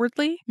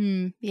outwardly.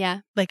 Yeah.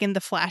 Like in the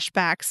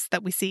flashbacks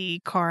that we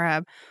see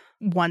Kara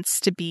wants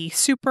to be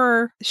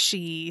super.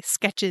 She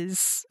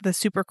sketches the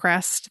super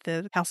crest,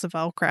 the House of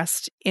El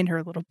crest, in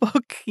her little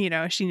book. You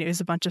know, she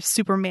knows a bunch of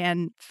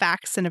Superman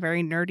facts in a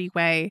very nerdy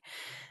way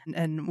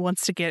and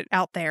wants to get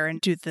out there and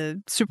do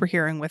the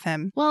superheroing with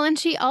him. Well, and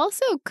she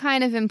also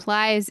kind of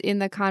implies in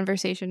the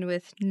conversation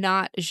with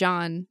not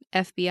Jean,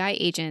 FBI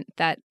agent,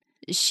 that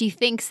she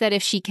thinks that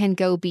if she can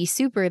go be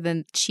super,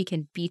 then she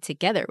can be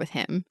together with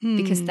him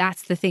because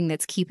that's the thing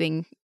that's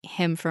keeping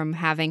him from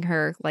having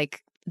her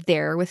like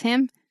there with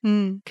him.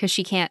 Because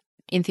she can't,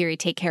 in theory,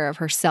 take care of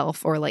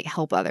herself or like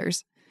help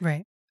others.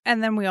 Right.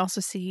 And then we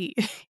also see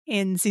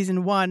in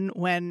season 1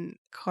 when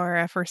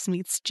Kara first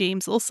meets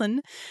James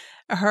Olsen,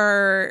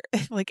 her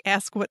like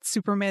ask what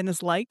Superman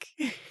is like.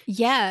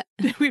 Yeah.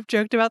 We've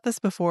joked about this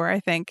before, I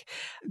think,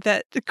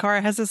 that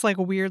Kara has this like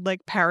weird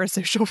like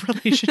parasocial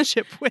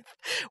relationship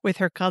with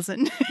her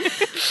cousin.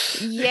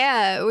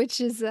 Yeah,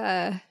 which is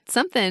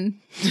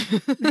something.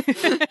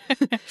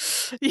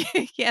 Yeah,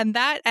 and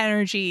that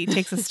energy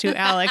takes us to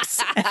Alex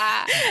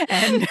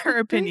and her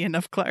opinion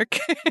of Clark.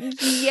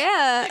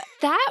 Yeah,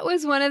 that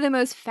was one of the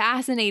most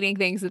fascinating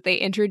things that they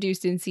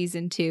introduced in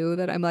season 2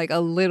 that I'm like a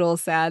little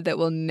sad that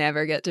we'll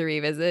never get to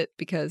revisit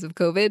because of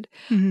COVID.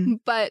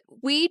 But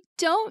we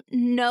don't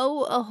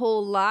know a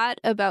whole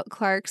lot about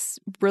Clark's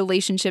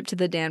relationship to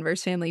the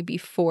Danvers family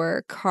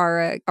before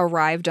Kara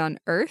arrived on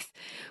Earth.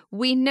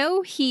 We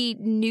know he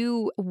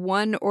knew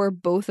one or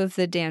both of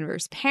the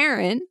Danvers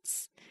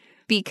parents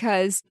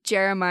because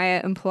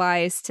Jeremiah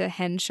implies to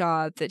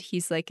Henshaw that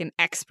he's like an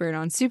expert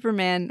on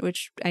Superman,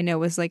 which I know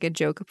was like a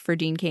joke for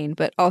Dean Cain,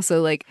 but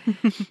also like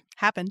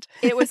happened.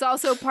 It was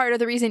also part of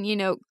the reason, you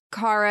know,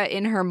 Kara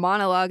in her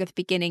monologue at the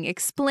beginning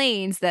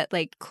explains that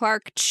like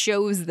Clark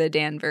chose the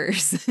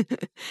Danvers.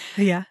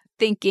 Yeah.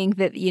 Thinking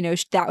that, you know,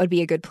 that would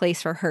be a good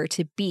place for her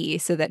to be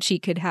so that she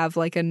could have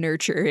like a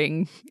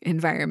nurturing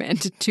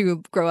environment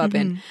to grow up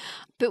in.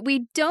 But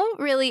we don't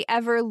really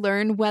ever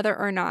learn whether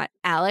or not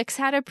Alex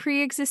had a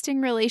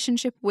pre-existing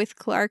relationship with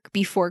Clark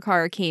before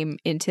Kara came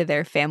into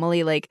their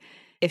family. Like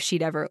if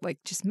she'd ever like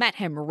just met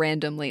him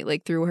randomly,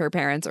 like through her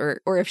parents, or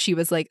if she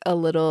was like a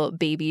little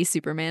baby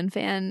Superman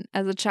fan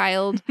as a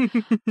child.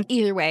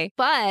 Either way.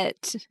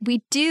 But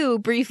we do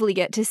briefly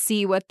get to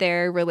see what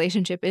their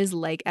relationship is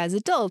like as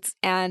adults.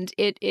 And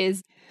it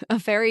is a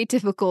very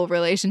typical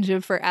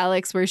relationship for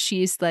Alex where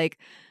she's like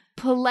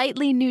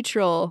politely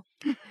neutral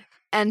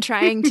and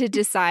trying to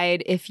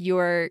decide if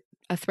you're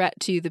a threat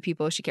to the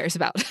people she cares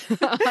about.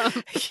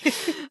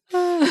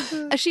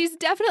 She's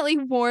definitely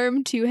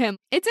warm to him.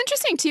 It's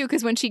interesting, too,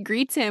 because when she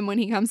greets him when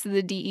he comes to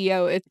the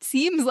DEO, it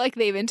seems like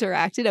they've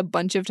interacted a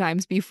bunch of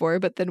times before,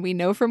 but then we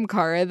know from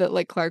Kara that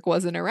like Clark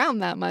wasn't around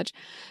that much.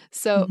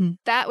 So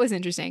that was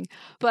interesting.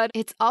 But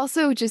it's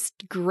also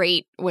just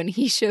great when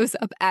he shows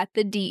up at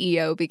the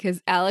DEO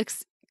because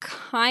Alex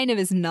kind of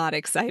is not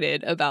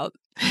excited about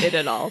it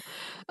at all.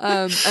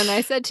 And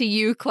I said to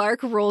you,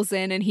 Clark rolls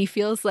in and he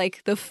feels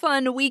like the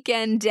fun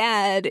weekend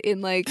dad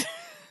in like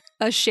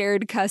a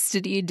shared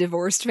custody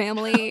divorced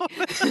family.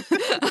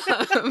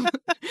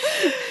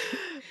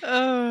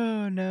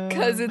 Oh no.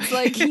 Because it's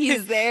like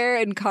he's there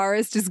and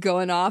Kara's just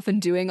going off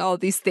and doing all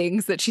these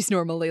things that she's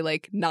normally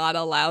like not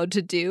allowed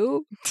to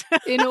do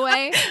in a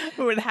way.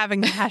 With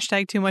having the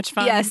hashtag too much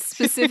fun. Yes,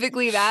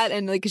 specifically that.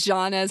 And like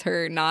Jean as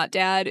her not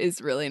dad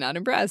is really not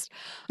impressed.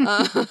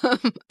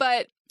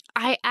 But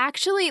I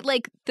actually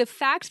like the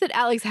fact that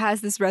Alex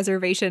has this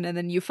reservation and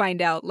then you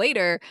find out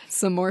later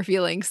some more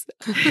feelings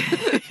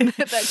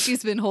that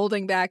she's been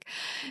holding back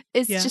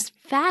is just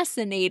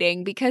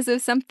fascinating because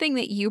of something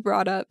that you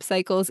brought up,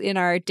 Cycles, in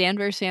our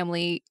Danvers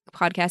Family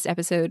podcast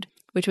episode,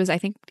 which was, I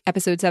think,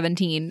 episode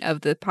 17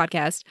 of the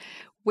podcast,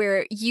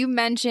 where you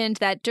mentioned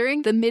that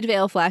during the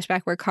Midvale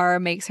flashback where Kara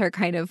makes her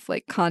kind of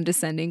like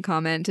condescending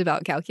comment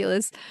about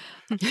calculus,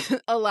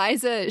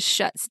 Eliza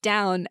shuts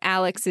down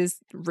Alex's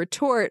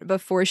retort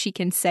before she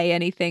can say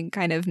anything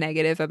kind of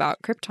negative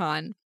about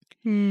Krypton.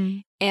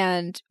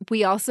 And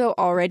we also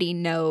already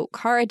know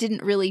Kara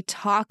didn't really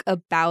talk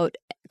about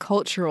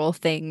cultural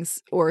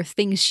things or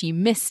things she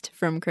missed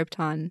from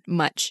Krypton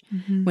much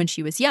when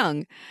she was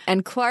young.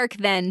 And Clark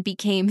then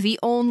became the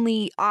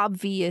only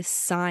obvious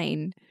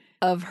sign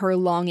of her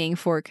longing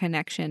for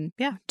connection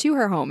to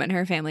her home and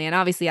her family. And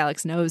obviously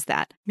Alex knows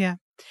that. Yeah.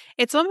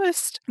 It's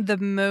almost the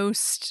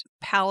most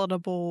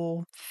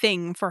palatable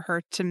thing for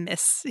her to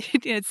miss.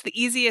 It's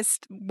the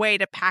easiest way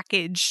to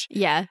package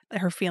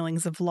her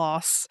feelings of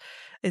loss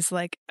is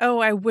like, oh,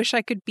 I wish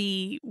I could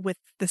be with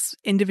this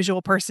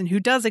individual person who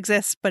does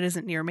exist but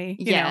isn't near me.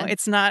 You know,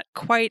 it's not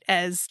quite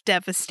as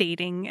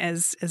devastating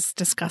as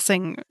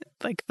discussing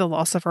like the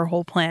loss of her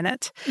whole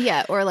planet.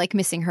 Yeah, or like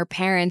missing her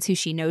parents who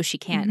she knows she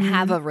can't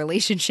have a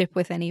relationship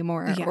with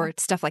anymore or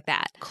stuff like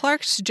that.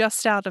 Clark's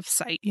just out of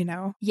sight, you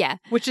know? Yeah.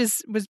 Which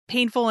was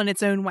painful in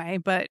its own way,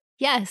 but...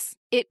 Yes,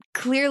 it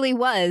clearly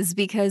was,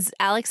 because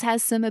Alex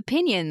has some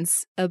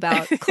opinions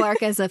about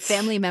Clark as a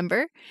family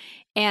member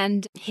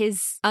and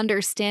his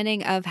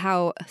understanding of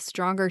how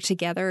stronger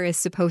together is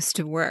supposed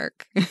to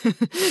work.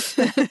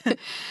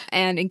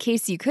 And in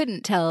case you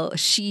couldn't tell,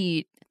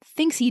 she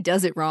thinks he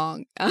does it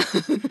wrong.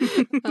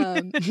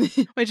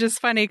 Which is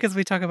funny because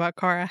we talk about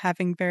Kara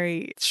having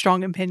very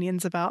strong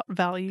opinions about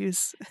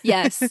values.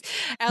 Yes.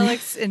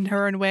 Alex, in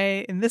her own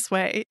way, in this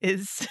way,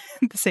 is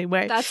the same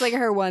way. That's like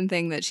her one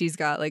thing that she's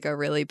got like a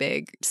really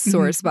big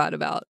sore spot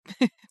about,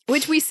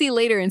 which we see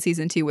later in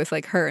season 2 with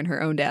like her and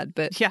her own dad.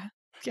 But yeah.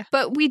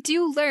 But we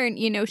do learn,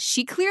 you know,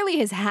 she clearly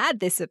has had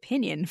this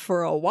opinion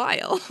for a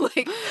while,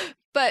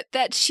 but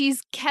that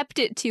she's kept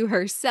it to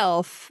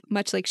herself,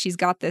 much like she's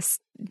got this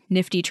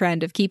nifty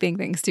trend of keeping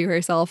things to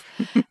herself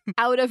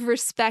out of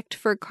respect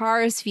for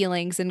Kara's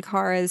feelings and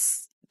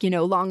Kara's, you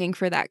know, longing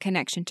for that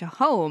connection to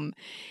home.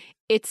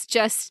 It's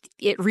just,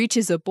 it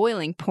reaches a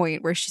boiling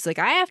point where she's like,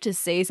 I have to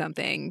say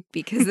something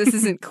because this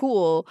isn't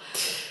cool.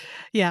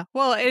 Yeah,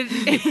 well,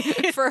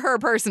 for her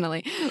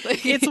personally.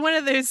 It's one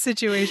of those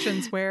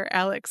situations where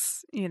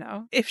Alex, you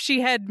know, if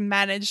she had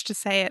managed to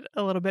say it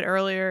a little bit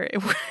earlier,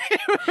 it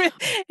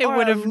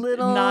would have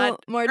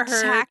not more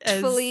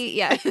tactfully.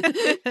 Yeah.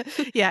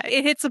 Yeah,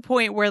 it hits a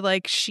point where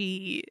like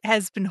she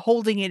has been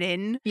holding it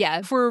in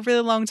for a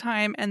really long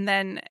time, and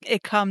then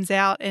it comes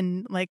out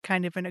in like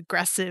kind of an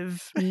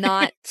aggressive,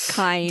 not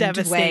kind,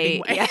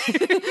 devastating way.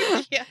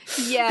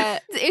 Yeah.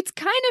 It's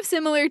kind of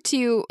similar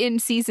to in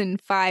season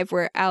 5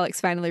 where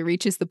Alex finally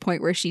reaches the point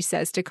where she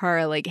says to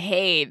Kara, like,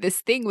 hey,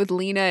 this thing with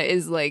Lena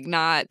is like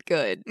not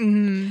good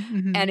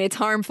and it's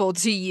harmful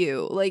to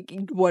you. Like,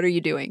 what are you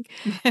doing?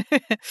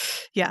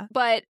 Yeah.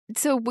 But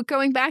so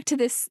going back to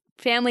this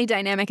family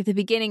dynamic at the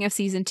beginning of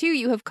season 2,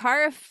 you have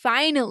Kara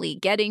finally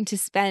getting to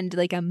spend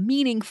like a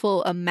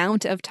meaningful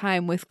amount of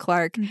time with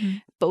Clark,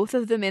 both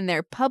of them in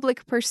their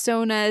public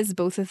personas,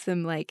 both of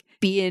them like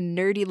being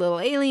nerdy little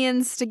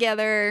aliens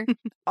together.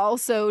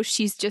 Also,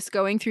 she's just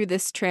going through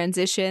this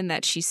transition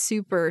that she's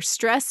super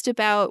stressed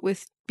about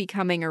with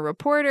becoming a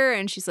reporter,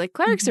 and she's like,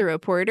 Clark's a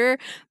reporter.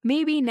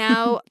 Maybe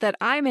now that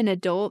I'm an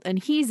adult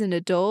and he's an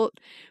adult,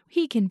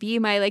 he can be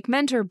my like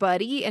mentor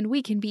buddy and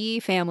we can be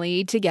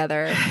family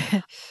together.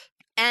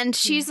 And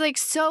she's like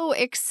so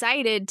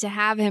excited to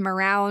have him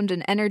around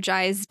and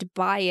energized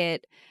by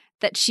it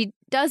that she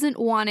doesn't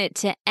want it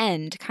to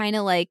end. Kind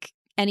of like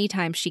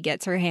anytime she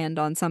gets her hand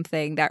on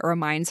something that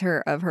reminds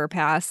her of her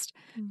past.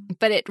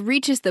 But it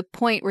reaches the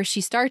point where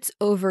she starts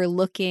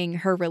overlooking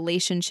her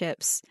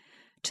relationships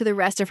to the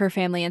rest of her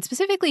family, and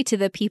specifically to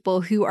the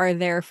people who are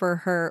there for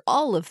her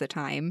all of the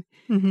time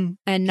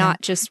and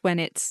not just when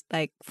it's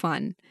like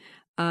fun.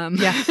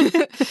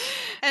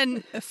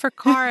 And for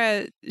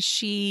Kara,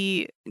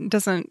 she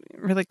doesn't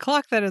really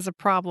clock that as a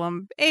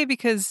problem. A,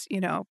 because, you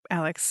know,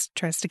 Alex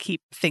tries to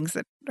keep things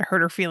that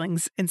hurt her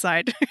feelings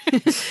inside.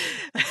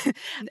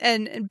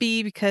 And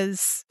B,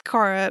 because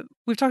Kara,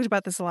 we've talked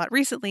about this a lot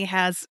recently,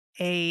 has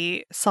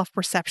a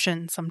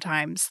self-perception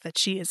sometimes that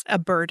she is a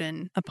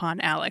burden upon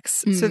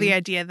Alex. So the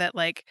idea that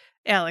like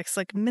Alex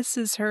like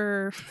misses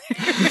her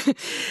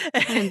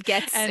and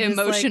gets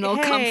emotional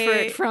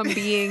comfort from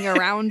being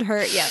around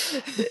her. Yeah.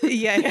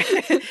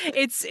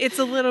 It's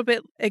a little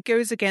bit, it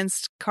goes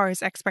against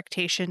Kara's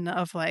expectation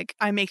of like,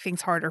 I make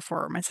things harder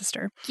for my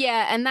sister.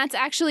 Yeah, and that's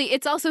actually,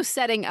 it's also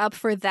setting up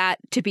for that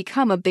to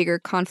become a bigger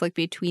conflict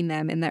between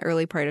them in the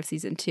early part of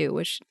season 2,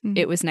 which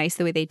it was nice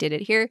the way they did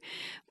it here.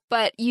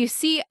 But you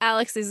see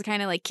Alex is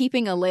kind of like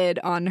keeping a lid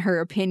on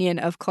her opinion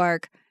of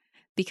Clark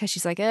because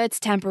she's like, it's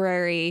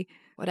temporary,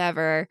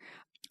 whatever.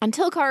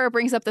 Until Kara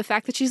brings up the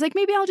fact that she's like,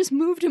 maybe I'll just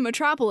move to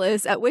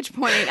Metropolis, at which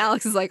point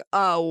Alex is like,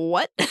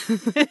 what?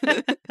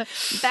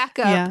 Back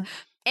up. Yeah.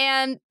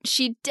 And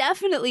she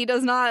definitely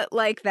does not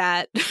like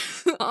that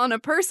on a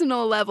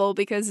personal level,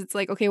 because it's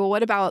like, okay, well,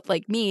 what about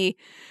like me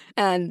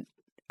and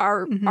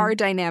our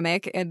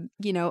dynamic, and,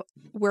 you know,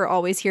 we're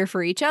always here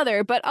for each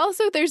other. But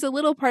also there's a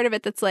little part of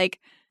it that's like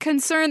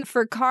concern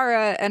for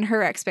Kara and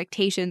her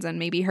expectations and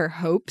maybe her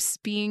hopes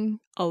being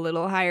a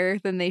little higher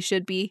than they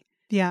should be.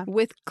 Yeah.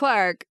 With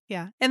Clark.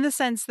 Yeah. In the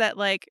sense that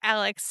like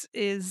Alex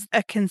is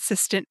a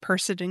consistent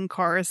person in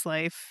Kara's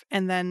life,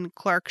 and then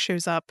Clark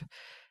shows up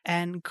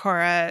and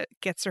Kara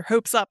gets her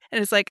hopes up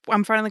and is like,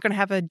 I'm finally going to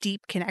have a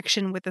deep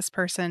connection with this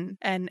person.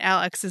 And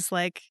Alex is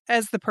like,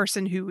 as the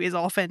person who is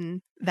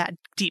often that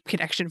deep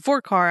connection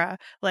for Kara,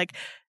 like,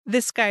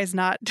 this guy's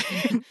not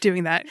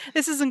doing that.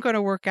 This isn't going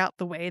to work out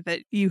the way that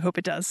you hope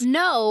it does.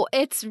 No,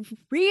 it's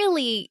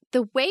really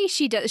the way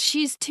she does.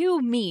 She's too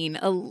mean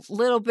a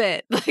little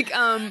bit. Like,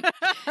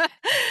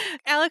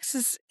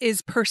 Alex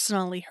is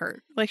personally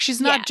hurt. Like, she's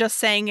not just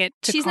saying it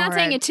to She's Cara not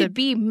saying it to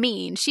be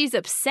mean. She's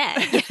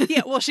upset.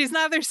 Yeah, well, she's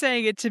neither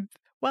saying it to,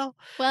 well,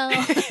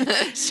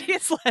 she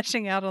is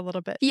lashing out a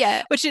little bit.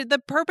 Yeah. Which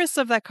the purpose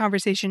of that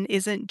conversation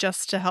isn't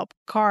just to help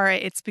Cara.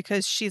 It's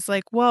because she's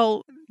like,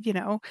 well, you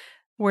know,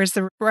 where's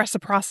the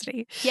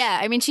reciprocity? Yeah,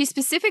 I mean, she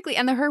specifically,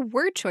 and her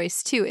word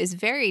choice, too, is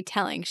very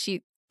telling.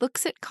 She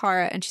looks at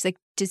Cara and she's like,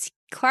 does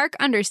Clark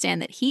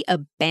understand that he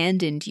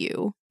abandoned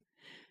you?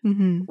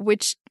 Mm-hmm.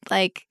 Which,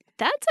 like,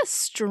 that's a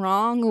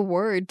strong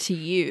word to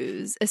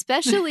use,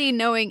 especially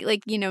knowing,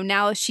 like, you know,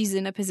 now she's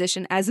in a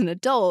position as an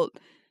adult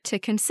to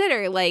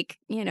consider, like,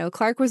 you know,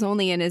 Clark was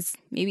only in his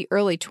maybe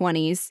early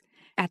 20s.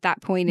 At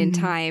that point in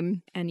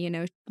time. And, you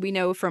know, we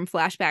know from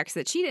flashbacks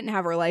that she didn't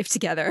have her life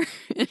together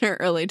in her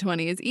early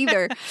 20s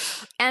either.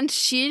 And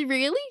she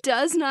really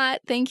does not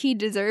think he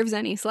deserves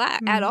any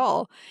slack at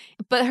all.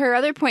 But her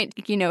other point,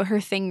 you know, her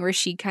thing where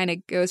she kind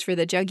of goes for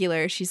the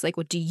jugular, she's like,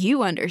 well, do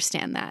you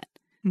understand that?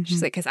 Mm-hmm.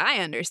 She's like, because I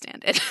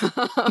understand it.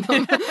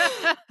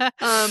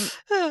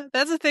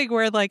 That's a thing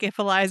where, like, if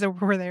Eliza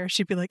were there,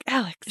 she'd be like,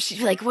 Alex. She'd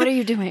be like, what are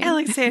you doing?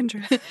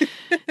 Alexandra.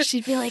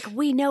 She'd be like,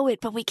 we know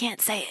it, but we can't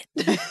say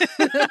it.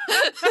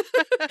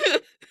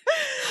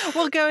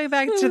 Well, going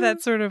back to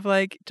that sort of,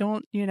 like,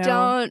 don't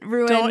ruin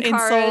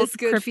Cara's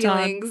good Krypton.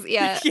 Feelings.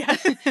 Yeah.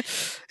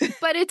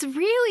 But it's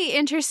really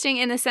interesting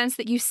in the sense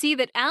that you see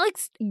that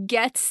Alex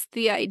gets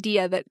the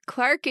idea that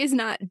Clark is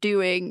not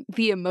doing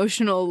the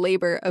emotional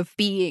labor of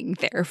being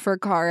there for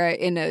Cara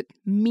in a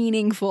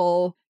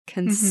meaningful,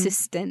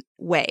 consistent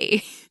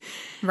way.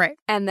 Right.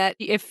 And that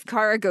if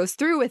Cara goes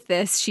through with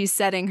this, she's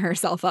setting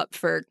herself up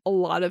for a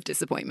lot of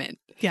disappointment.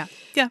 Yeah.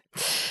 Yeah.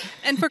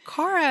 And for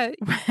Cara,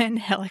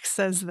 when Alex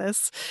says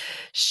this,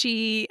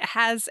 she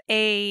has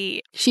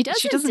she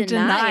doesn't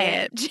deny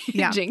it.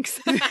 Yeah. Jinx.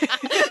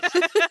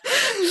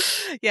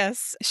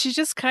 Yes. She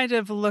just kind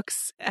of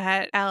looks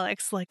at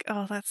Alex like,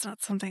 oh, that's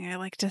not something I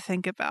like to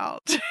think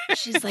about.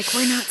 She's like,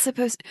 we're not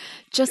supposed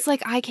just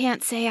like I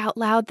can't say out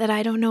loud that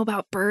I don't know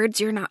about birds,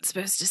 you're not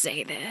supposed to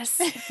say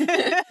this.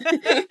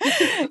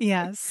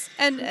 Yes.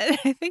 And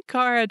I think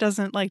Cara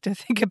doesn't like to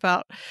think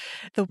about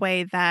the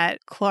way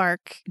that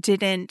Clark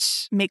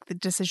didn't make the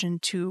decision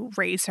to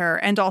raise her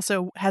and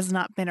also has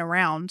not been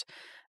around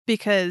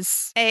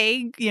because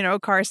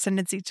Cara's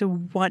tendency to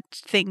want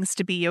things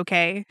to be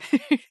okay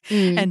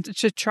and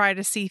to try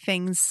to see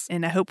things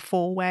in a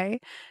hopeful way.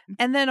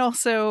 And then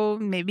also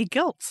maybe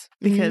guilt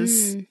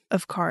because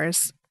of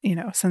Cara's,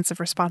 sense of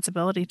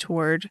responsibility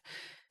toward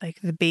like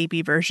the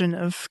baby version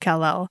of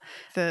Kal-El.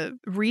 The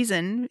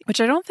reason, which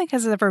I don't think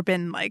has ever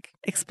been like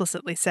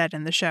explicitly said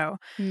in the show,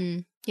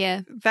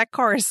 yeah, that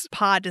Cara's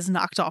pod is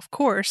knocked off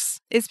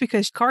course is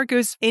because Cara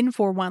goes in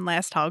for one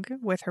last hug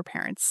with her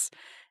parents.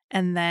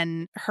 And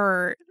then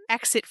her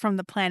exit from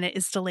the planet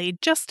is delayed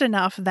just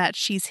enough that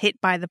she's hit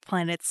by the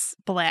planet's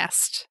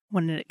blast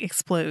when it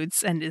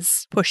explodes and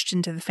is pushed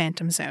into the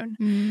Phantom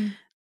Zone.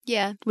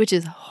 Yeah, which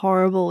is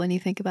horrible when you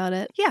think about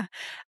it. Yeah.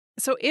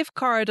 So if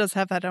Cara does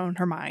have that on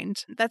her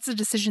mind, that's a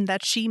decision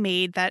that she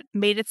made that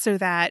made it so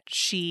that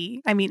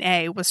she,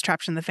 A, was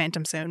trapped in the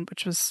Phantom Zone,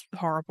 which was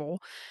horrible.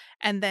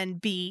 And then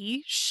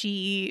B,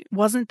 she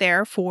wasn't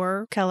there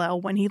for Kal-El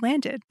when he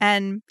landed.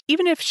 And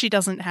even if she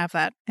doesn't have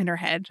that in her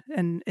head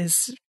and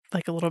is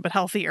like a little bit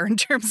healthier in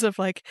terms of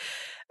like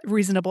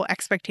reasonable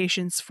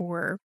expectations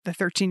for the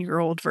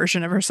 13-year-old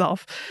version of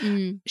herself,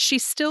 she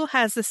still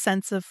has a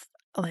sense of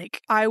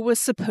like, I was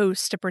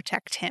supposed to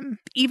protect him.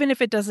 Even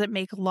if it doesn't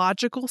make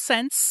logical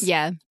sense.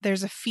 Yeah.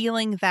 There's a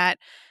feeling that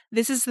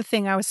this is the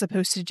thing I was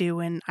supposed to do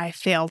and I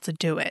failed to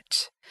do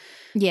it.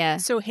 Yeah.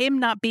 So him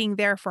not being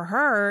there for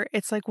her,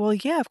 it's like, well,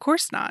 yeah, of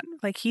course not.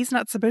 Like, he's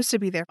not supposed to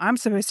be there. I'm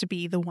supposed to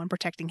be the one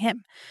protecting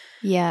him.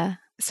 Yeah.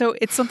 So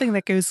it's something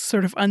that goes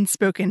sort of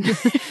unspoken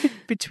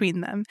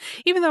between them.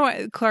 Even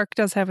though Clark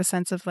does have a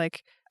sense of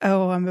like,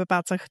 oh, I'm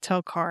about to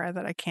tell Cara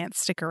that I can't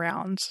stick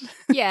around.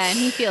 Yeah, and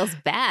he feels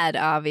bad,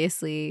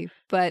 obviously.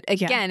 But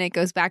again, it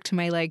goes back to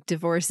my like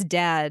divorced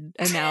dad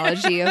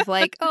analogy of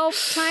like, oh,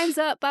 time's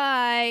up,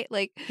 bye.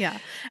 Like, yeah.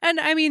 And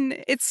I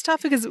mean, it's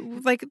tough because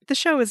like the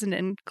show isn't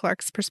in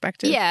Clark's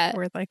perspective. Yeah.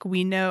 Where like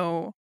we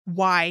know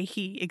why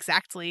he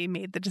exactly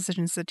made the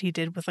decisions that he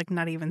did with like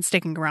not even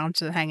sticking around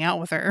to hang out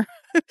with her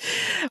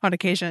on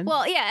occasion.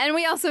 Well, yeah, and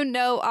we also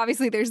know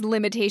obviously there's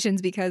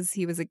limitations because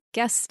he was a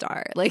guest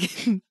star. Like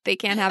they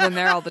can't have him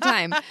there all the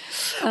time.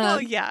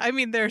 Well, yeah, I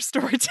mean there's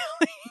storytelling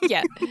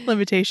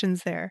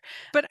limitations there.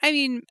 But I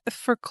mean,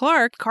 for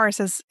Clark, Cara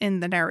says in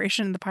the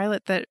narration in the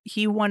pilot that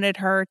he wanted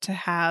her to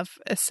have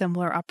a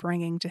similar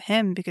upbringing to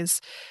him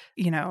because,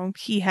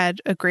 he had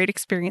a great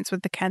experience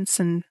with the Kents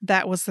and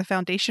that was the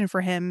foundation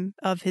for him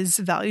of his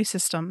value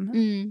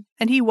system.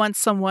 And he wants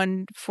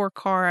someone for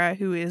Cara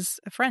who is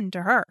a friend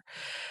to her.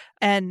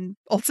 And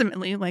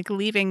ultimately, like,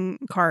 leaving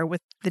Kara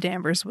with the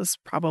Danvers was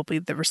probably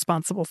the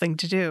responsible thing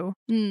to do.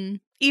 Mm.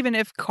 Even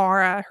if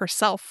Kara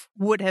herself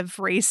would have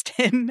raised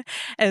him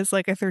as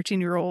like a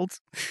 13-year-old.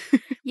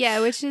 Yeah,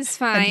 which is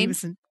And he fine.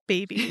 was a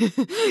baby.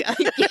 Yeah.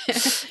 Yeah.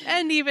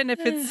 And even if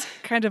it's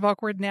kind of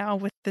awkward now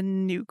with the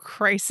new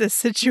crisis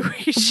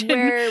situation.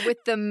 Where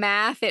with the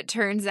math, it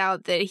turns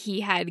out that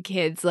he had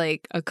kids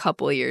like a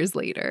couple years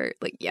later.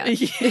 Like, yeah.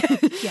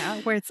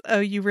 Yeah, where it's, oh,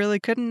 you really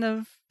couldn't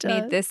have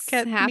Made this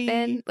kept happen.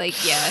 me.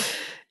 Like, yeah.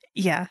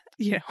 Yeah,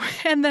 you know,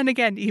 and then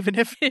again, even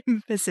if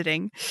him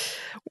visiting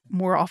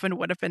more often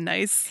would have been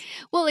nice.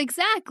 Well,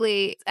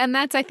 exactly. And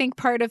that's, I think,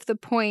 part of the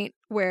point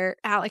where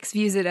Alex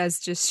views it as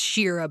just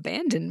sheer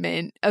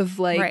abandonment of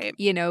like, Right.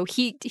 you know,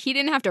 he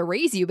didn't have to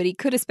raise you, but he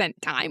could have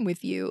spent time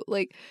with you.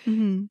 Like,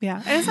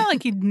 Yeah. And it's not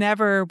like he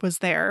never was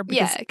there.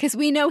 Because yeah, because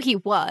we know he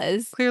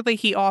was. clearly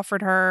he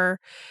offered her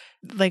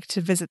like to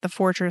visit the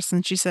fortress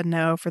and she said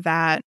no for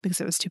that because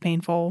it was too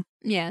painful.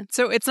 Yeah.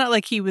 So it's not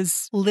like he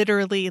was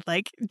literally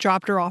like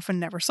dropped her off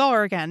and never saw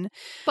her again.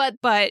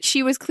 But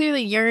she was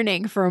clearly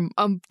yearning for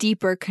a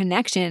deeper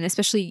connection,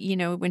 especially, you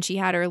know, when she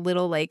had her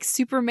little like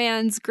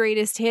Superman's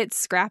greatest hits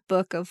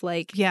scrapbook of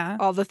like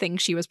all the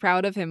things she was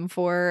proud of him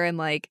for and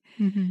like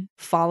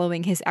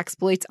following his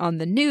exploits on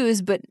the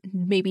news, but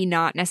maybe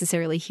not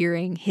necessarily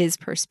hearing his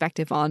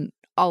perspective on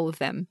all of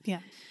them.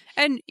 Yeah.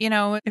 And, you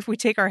know, if we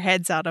take our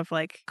heads out of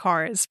like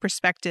Kara's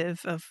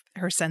perspective of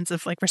her sense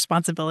of like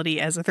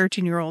responsibility as a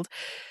 13-year-old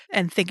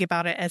and think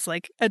about it as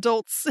like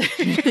adults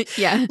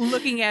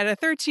looking at a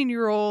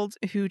 13-year-old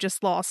who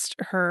just lost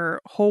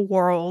her whole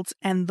world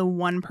and the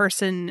one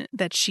person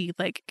that she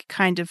like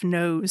kind of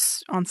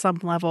knows on some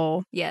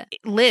level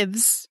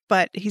lives,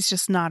 but he's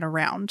just not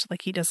around.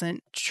 Like he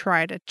doesn't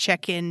try to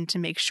check in to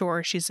make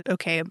sure she's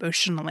okay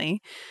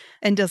emotionally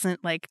and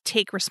doesn't like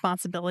take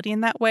responsibility in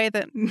that way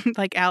that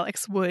like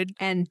Alex would.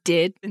 And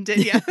did,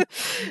 yeah.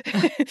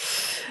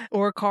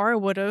 Or Kara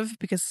would have,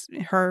 because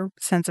her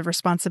sense of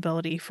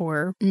responsibility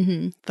for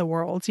the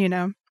world, you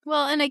know?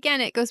 Well, and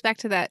again, it goes back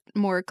to that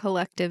more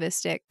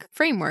collectivistic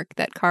framework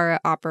that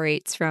Kara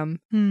operates from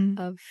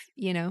of,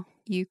 you know,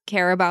 you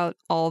care about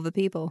all the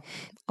people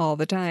all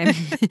the time.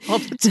 All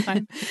the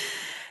time.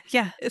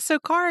 Yeah. So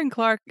Kara and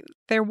Clark,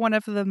 they're one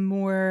of the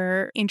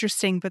more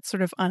interesting but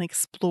sort of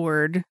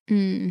unexplored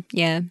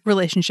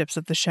relationships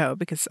of the show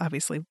because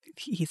obviously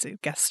he's a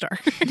guest star.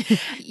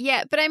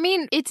 Yeah, but I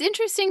mean, it's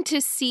interesting to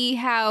see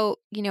how,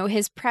 you know,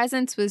 his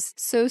presence was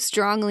so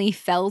strongly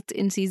felt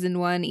in season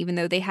 1, even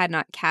though they had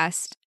not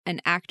cast an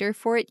actor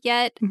for it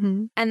yet.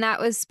 And that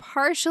was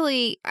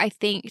partially, I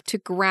think, to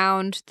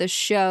ground the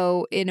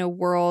show in a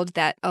world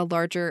that a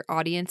larger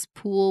audience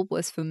pool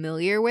was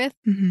familiar with,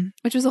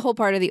 which was a whole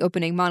part of the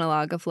opening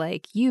monologue of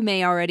like, you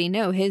may already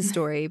know his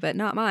story, but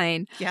not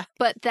mine. Yeah.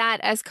 But that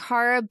as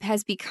Kara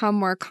has become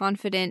more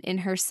confident in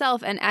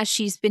herself and as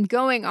she's been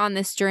going on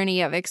this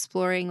journey of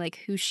exploring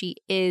like who she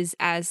is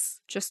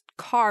as just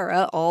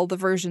Kara, all the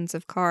versions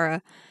of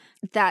Kara,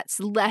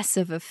 that's less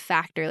of a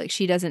factor. Like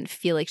she doesn't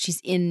feel like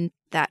she's in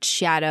that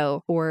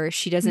shadow or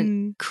she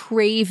doesn't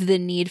crave the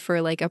need for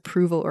like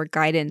approval or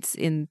guidance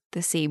in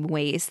the same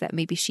ways that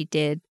maybe she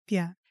did.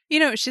 Yeah. You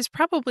know, she's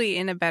probably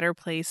in a better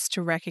place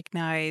to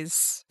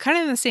recognize, kind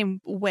of in the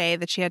same way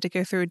that she had to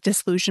go through a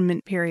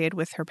disillusionment period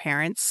with her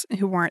parents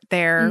who weren't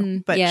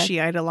there, but she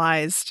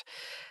idolized.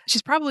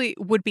 She's probably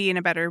would be in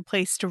a better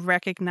place to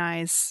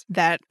recognize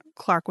that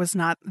Clark was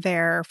not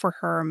there for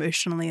her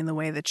emotionally in the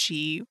way that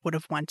she would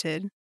have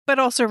wanted. But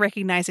also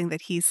recognizing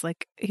that he's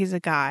a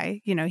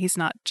guy, you know, he's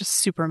not just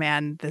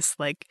Superman, this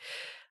like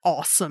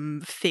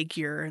awesome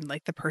figure and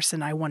like the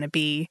person I want to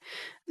be.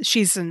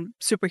 She's a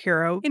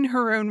superhero in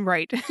her own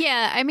right.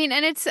 Yeah, I mean,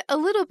 and it's a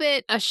little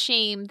bit a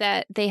shame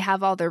that they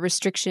have all the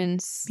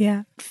restrictions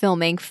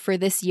filming for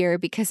this year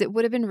because it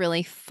would have been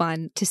really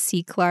fun to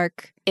see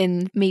Clark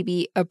in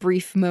maybe a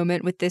brief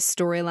moment with this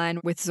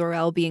storyline with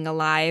Zor-El being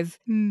alive.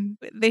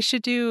 They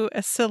should do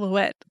a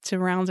silhouette to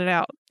round it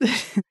out.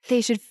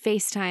 They should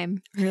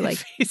FaceTime or like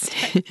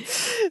FaceTime.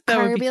 That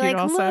Kara would be like,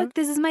 also. Look,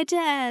 this is my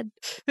dad.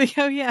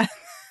 Oh, yeah.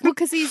 Well,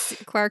 because he's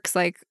Clark's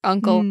like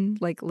uncle,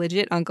 like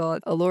legit uncle.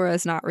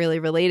 Alora's not really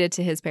related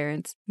to his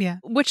parents. Yeah.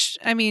 Which,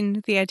 I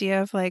mean, the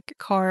idea of like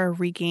Kara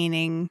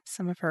regaining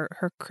some of her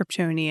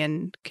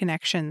Kryptonian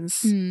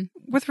connections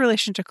with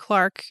relation to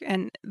Clark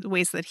and the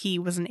ways that he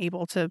wasn't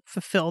able to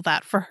fulfill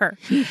that for her.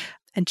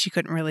 And she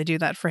couldn't really do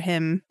that for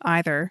him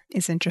either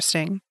is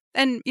interesting.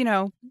 And, you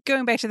know,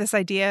 going back to this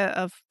idea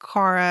of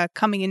Kara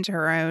coming into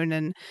her own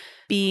and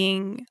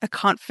being a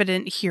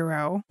confident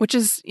hero, which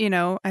is, you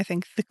know, I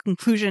think the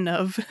conclusion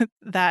of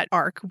that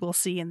arc we'll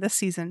see in this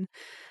season.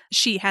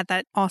 She had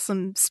that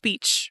awesome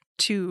speech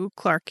to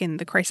Clark in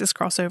the Crisis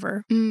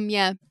crossover,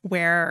 Yeah.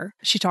 where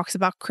she talks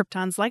about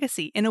Krypton's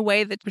legacy in a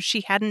way that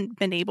she hadn't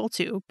been able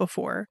to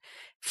before,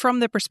 from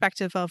the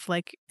perspective of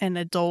like an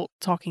adult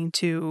talking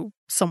to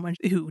someone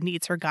who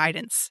needs her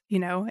guidance, you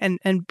know,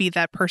 and be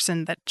that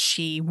person that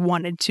she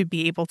wanted to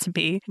be able to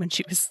be when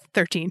she was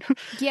 13.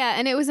 Yeah,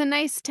 and it was a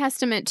nice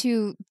testament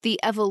to the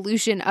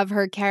evolution of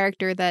her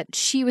character that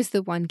she was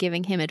the one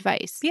giving him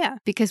advice. Yeah.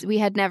 Because we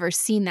had never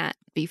seen that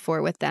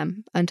before with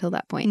them until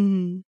that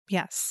point.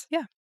 Yes.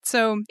 Yeah.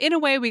 So in a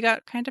way, we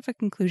got kind of a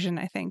conclusion,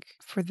 I think,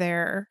 for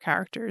their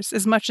characters,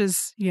 as much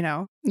as, you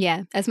know.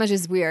 Yeah, as much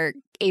as we are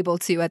able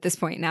to at this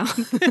point now.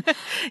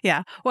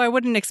 Yeah. Well, I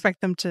wouldn't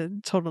expect them to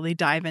totally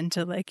dive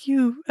into like,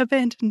 you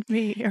abandoned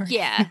me or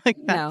like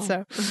that. No.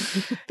 So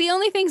the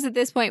only things at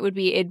this point would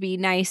be, it'd be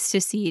nice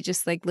to see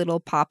just like little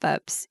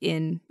pop-ups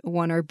in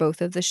one or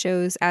both of the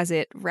shows as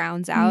it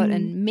rounds out.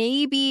 And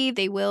maybe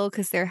they will,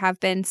 because there have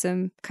been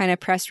some kind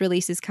of press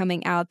releases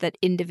coming out that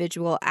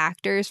individual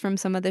actors from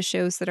some of the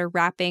shows that are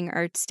wrapping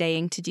are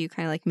staying to do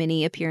kind of like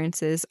mini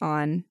appearances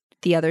on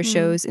the other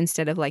shows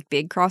instead of like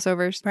big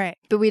crossovers. Right.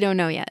 But we don't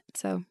know yet.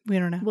 So we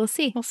don't know. We'll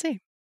see. We'll see.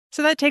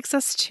 So that takes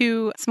us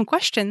to some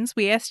questions.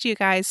 We asked you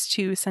guys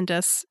to send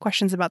us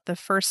questions about the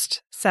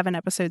first 7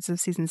 episodes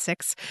of season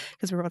 6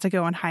 because we're about to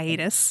go on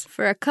hiatus.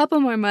 For a couple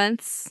more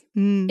months.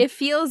 It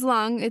feels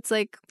long. It's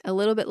like a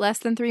little bit less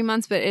than 3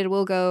 months, but it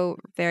will go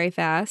very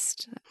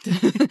fast.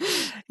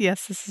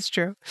 Yes, this is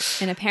true.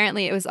 And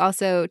apparently it was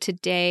also,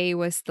 today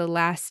was the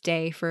last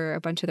day for a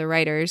bunch of the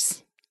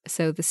writers.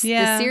 So the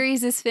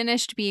series is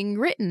finished being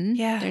written.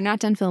 Yeah. They're not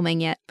done filming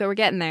yet, but we're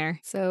getting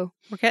there. So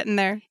we're getting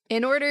there.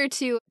 In order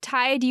to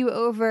tide you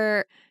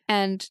over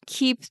and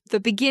keep the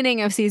beginning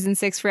of season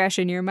 6 fresh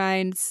in your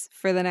minds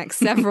for the next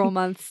several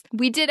months,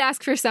 we did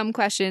ask for some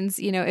questions,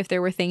 you know, if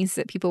there were things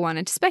that people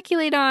wanted to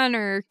speculate on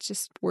or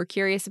just were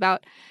curious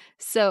about.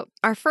 So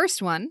our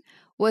first one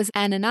was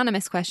an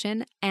anonymous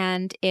question,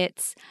 and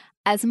it's,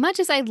 as much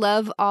as I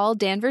love all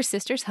Danvers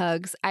sisters'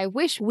 hugs, I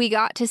wish we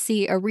got to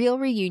see a real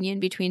reunion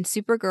between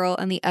Supergirl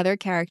and the other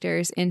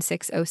characters in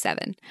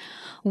 607.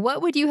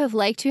 What would you have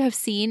liked to have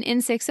seen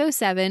in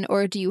 607,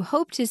 or do you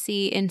hope to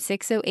see in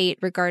 608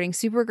 regarding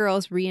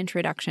Supergirl's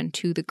reintroduction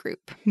to the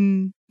group?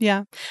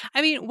 Yeah.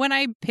 I mean, when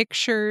I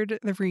pictured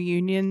the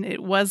reunion,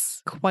 it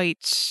was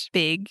quite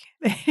big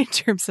in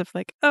terms of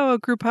like, oh, a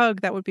group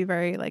hug. That would be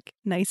very like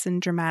nice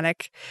and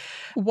dramatic.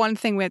 One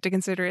thing we have to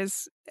consider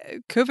is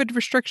COVID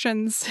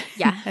restrictions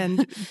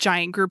and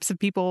giant groups of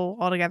people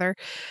all together.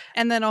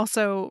 And then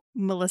also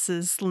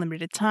Melissa's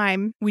limited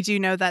time. We do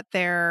know that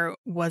there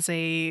was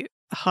a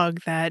hug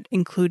that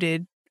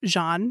included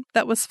Jean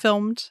that was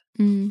filmed,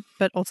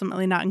 but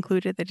ultimately not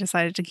included. They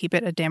decided to keep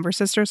it a Danvers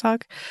sisters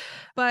hug.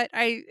 But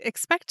I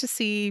expect to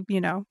see, you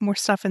know, more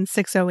stuff in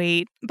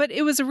 608. But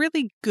it was a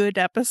really good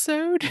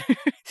episode.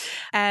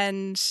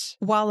 And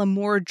while a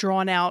more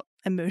drawn out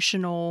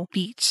emotional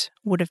beat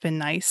would have been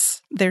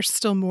nice, there's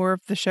still more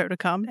of the show to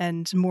come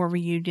and more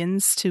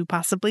reunions to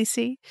possibly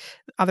see.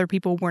 Other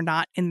people were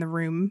not in the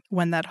room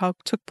when that hug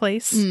took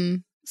place.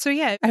 So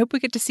yeah, I hope we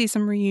get to see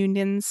some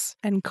reunions,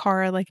 and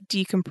Kara like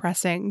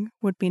decompressing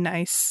would be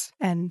nice,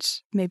 and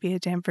maybe a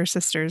Danvers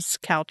sisters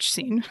couch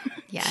scene.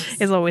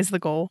 Yes. Is always the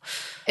goal.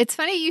 It's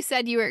funny you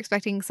said you were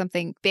expecting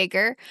something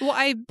bigger. Well,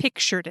 I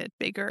pictured it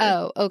bigger.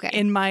 Oh, okay.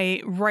 In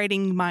my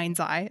writing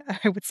mind's eye,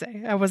 I would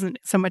say. I wasn't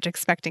so much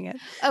expecting it.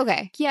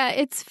 Okay. Yeah,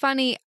 it's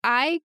funny.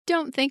 I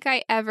don't think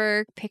I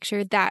ever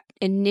pictured that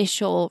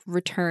initial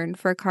return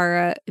for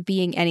Kara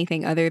being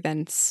anything other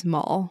than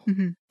small.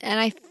 And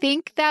I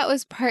think that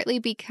was partly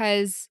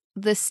because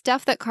the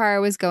stuff that Kara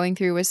was going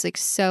through was like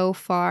so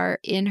far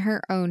in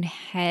her own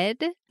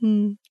head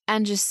and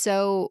just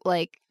so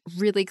like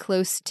really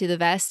close to the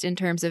vest in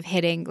terms of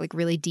hitting like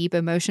really deep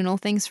emotional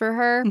things for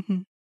her.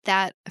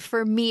 That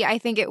for me, I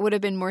think it would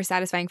have been more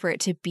satisfying for it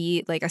to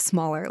be like a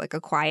smaller, like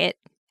a quiet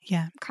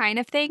kind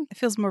of thing. It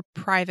feels more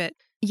private.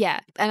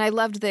 Yeah. And I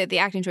loved the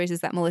acting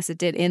choices that Melissa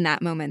did in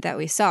that moment that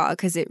we saw,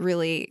 because it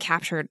really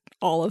captured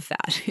all of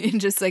that in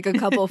just like a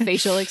couple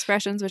facial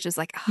expressions, which is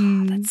like,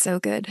 oh, that's so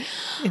good.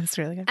 It's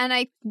really good.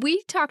 And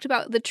we talked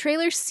about, the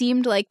trailer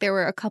seemed like there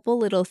were a couple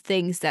little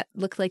things that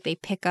looked like they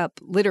pick up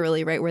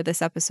literally right where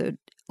this episode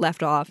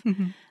left off,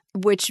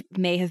 which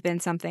may have been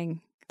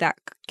something that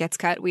gets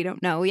cut. We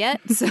don't know yet.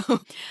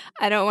 So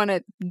I don't want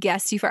to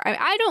guess too far.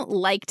 I don't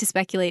like to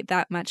speculate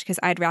that much because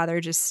I'd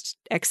rather just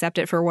accept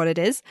it for what it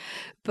is.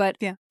 But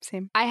yeah,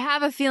 same. I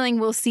have a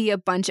feeling we'll see a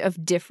bunch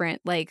of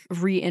different like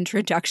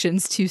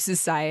reintroductions to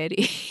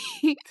society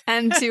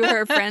and to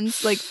her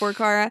friends like for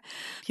Kara.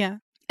 Yeah.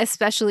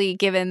 Especially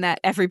given that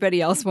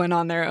everybody else went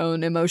on their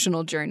own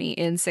emotional journey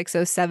in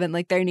 607.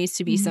 Like there needs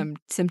to be some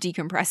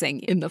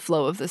decompressing in the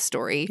flow of the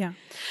story. Yeah.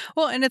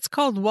 Well, and it's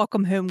called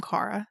Welcome Home,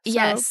 Kara. So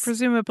yes.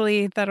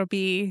 Presumably that'll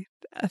be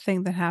a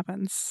thing that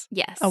happens.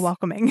 Yes. A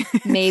welcoming.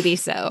 Maybe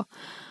so.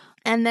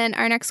 And then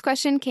our next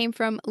question came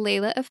from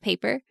Layla of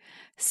Paper.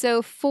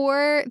 So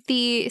for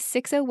the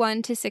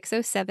 601 to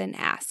 607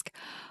 ask,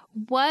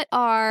 what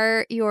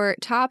are your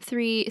top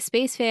 3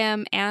 Space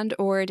Fam and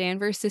or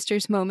Danvers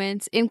Sisters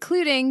moments,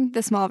 including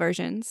the small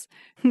versions,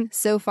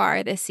 so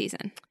far this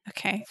season?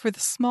 Okay. For the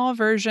small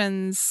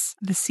versions,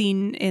 the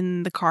scene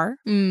in the car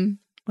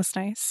was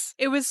nice.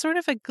 It was sort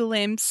of a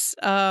glimpse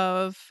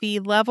of the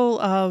level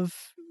of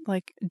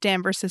like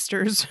Danvers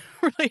Sisters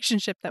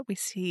relationship that we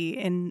see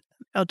in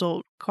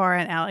adult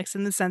Kara and Alex,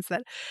 in the sense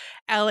that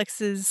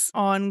Alex is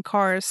on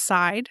Kara's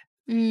side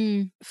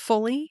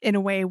fully, in a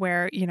way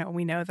where, you know,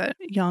 we know that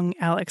young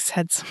Alex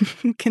had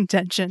some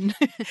contention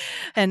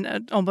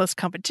and almost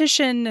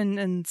competition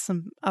and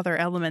some other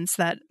elements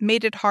that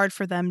made it hard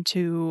for them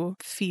to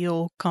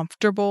feel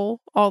comfortable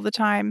all the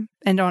time,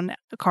 and on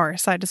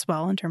Kara's side as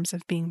well, in terms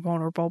of being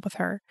vulnerable with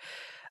her.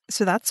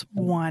 So that's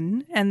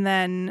one. And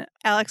then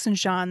Alex and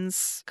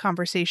Jean's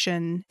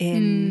conversation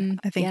in,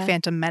 I think,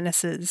 Phantom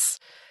Menaces,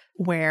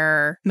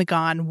 where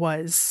M'gann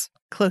was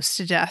close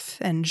to death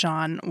and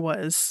Jean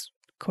was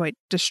quite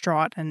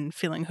distraught and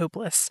feeling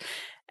hopeless.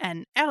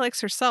 And Alex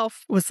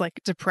herself was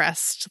like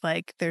depressed,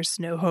 like there's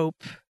no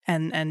hope,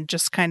 and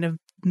just kind of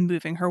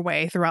moving her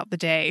way throughout the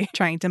day,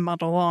 trying to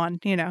muddle on,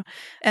 you know.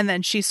 And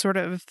then she sort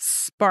of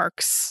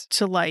sparks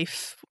to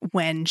life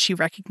when she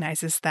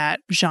recognizes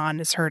that Jean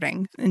is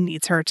hurting and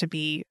needs her to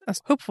be a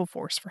hopeful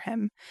force for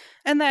him.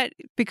 And that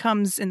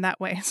becomes, in that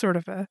way, sort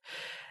of a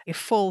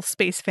full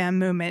Space Fam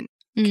moment,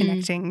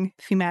 connecting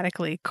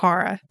thematically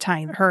Kara,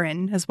 tying her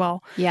in as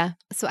well. Yeah.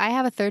 So I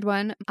have a third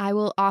one. I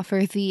will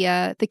offer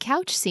the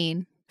couch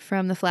scene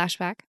from the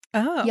flashback.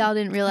 Oh, y'all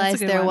didn't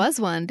realize there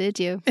was one, did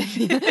you?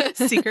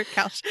 Secret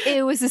couch.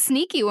 It was a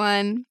sneaky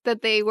one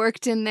that they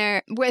worked in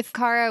there with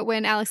Kara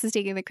when Alex is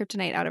taking the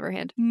kryptonite out of her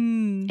hand.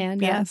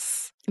 And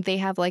yes, they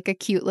have like a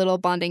cute little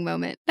bonding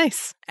moment.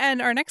 Nice.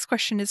 And our next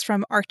question is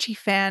from Archie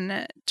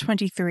Fan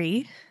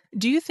 23.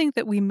 Do you think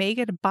that we may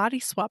get a body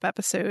swap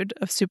episode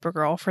of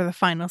Supergirl for the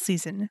final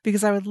season?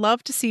 Because I would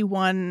love to see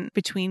one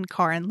between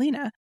Kara and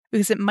Lena,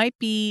 because it might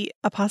be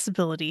a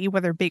possibility,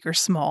 whether big or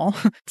small,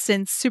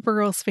 since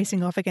Supergirl is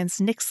facing off against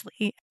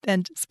Nyxly,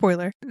 and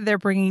spoiler, they're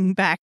bringing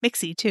back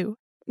Mixie too,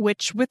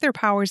 which with their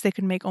powers they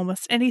could make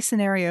almost any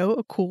scenario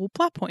a cool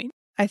plot point.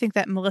 I think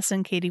that Melissa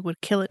and Katie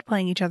would kill it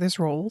playing each other's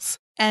roles.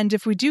 And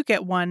if we do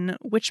get one,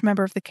 which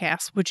member of the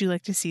cast would you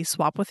like to see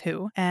swap with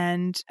who?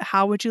 And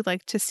how would you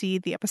like to see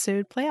the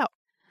episode play out?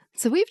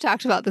 So we've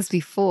talked about this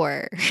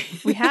before.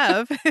 We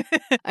have.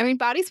 I mean,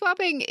 body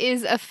swapping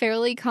is a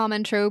fairly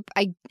common trope.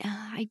 I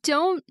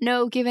don't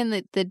know, given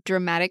the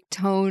dramatic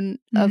tone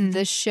of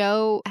the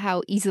show,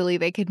 how easily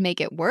they could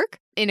make it work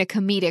in a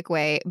comedic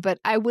way. But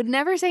I would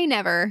never say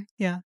never.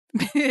 Yeah.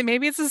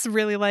 Maybe it's this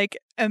really like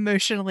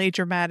emotionally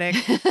dramatic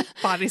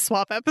body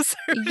swap episode.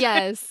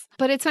 Yes.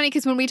 But it's funny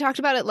because when we talked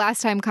about it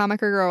last time, Comic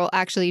Girl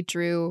actually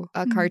drew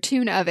a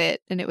cartoon of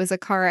it, and it was a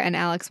Kara and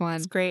Alex one.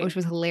 That's great. Which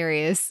was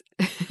hilarious.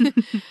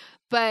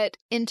 But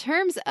in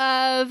terms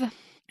of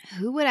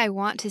who would I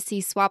want to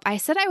see swap, I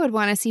said I would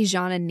want to see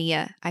Jean and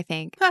Nia, I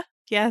think.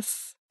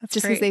 Yes. That's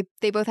just because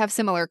they both have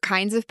similar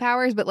kinds of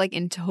powers, but like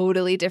in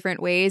totally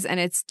different ways. And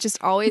it's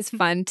just always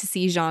fun to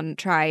see Jean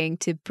trying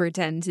to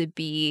pretend to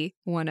be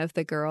one of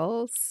the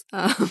girls.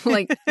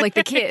 Like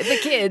the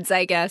kids,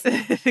 I guess.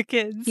 The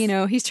kids. You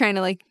know, he's trying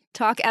to like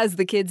talk as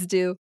the kids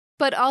do.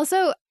 But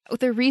also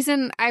the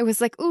reason I was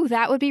like, ooh,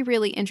 that would be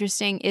really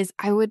interesting is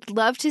I would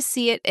love to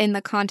see it in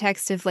the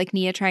context of like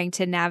Nia trying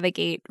to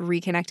navigate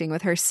reconnecting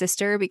with her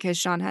sister,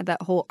 because Jean had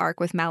that whole arc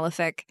with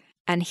Malefic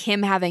and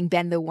him having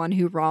been the one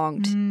who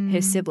wronged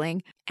his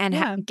sibling,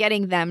 and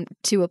getting them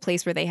to a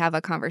place where they have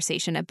a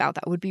conversation about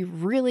that would be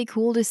really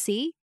cool to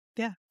see.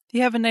 Yeah.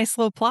 You have a nice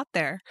little plot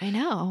there. I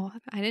know.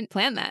 I didn't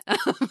plan that.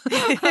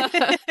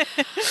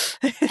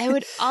 I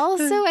would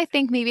also, I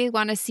think, maybe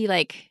want to see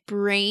like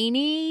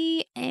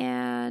Brainy,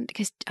 and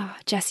because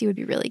Jessie would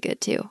be really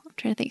good too. I'm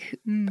trying to think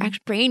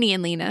actually Brainy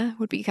and Lena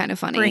would be kind of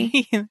funny.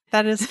 Brainy.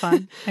 That is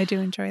fun. I do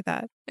enjoy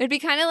that. It'd be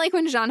kind of like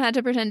when Jean had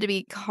to pretend to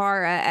be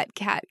Kara at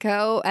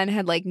Catco and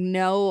had like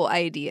no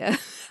idea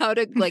how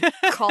to like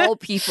call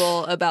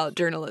people about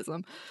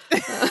journalism.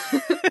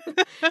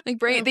 Like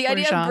the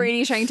idea of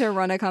Brainy trying to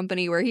run a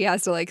company where he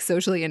has to like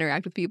socially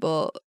interact with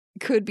people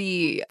could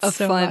be a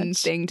fun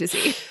thing to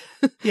see.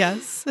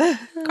 Yes.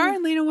 Kara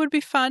and Lena would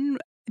be fun.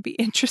 It'd be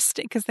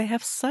interesting because they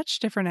have such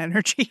different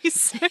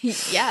energies.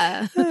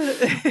 Yeah.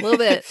 A little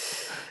bit.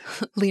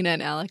 Lena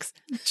and Alex.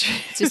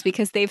 It's just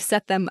because they've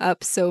set them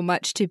up so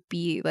much to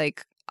be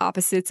like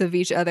opposites of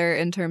each other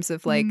in terms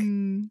of like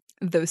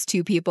those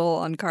two people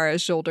on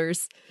Kara's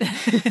shoulders.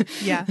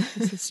 Yeah,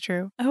 this is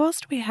true. Who else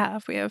do we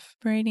have? We have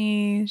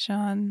Brainy,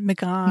 Jean,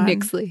 M'gann.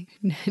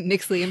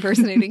 Nyxly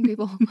impersonating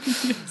people.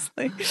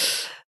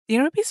 Nyxly. You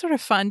know, it'd be sort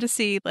of fun to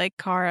see like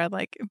Kara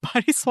like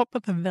body swap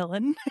with a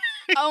villain.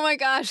 Oh my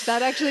gosh,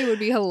 that actually would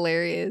be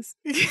hilarious.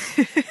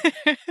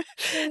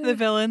 The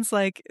villain's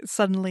like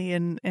suddenly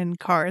in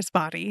Kara's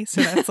body,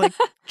 so that's like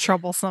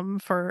troublesome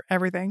for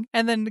everything.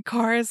 And then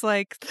Kara's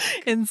like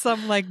in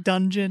some like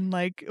dungeon,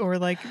 like, or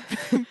like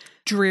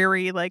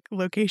dreary like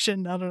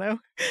location. I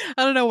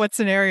don't know what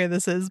scenario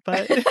this is,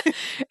 but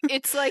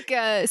it's like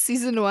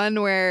season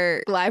 1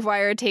 where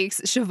Livewire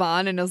takes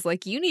Siobhan and is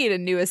like, you need a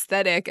new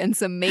aesthetic and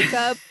some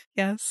makeup.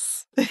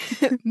 Yes.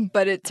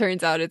 But it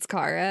turns out it's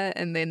Kara,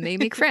 and then they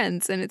make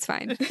friends and it's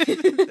fine.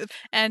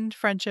 And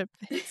friendship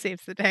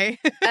saves the day.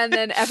 And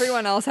then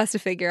everyone else has to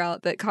figure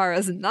out that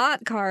Kara's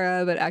not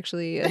Kara, but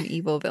actually an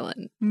evil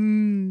villain.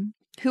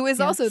 Who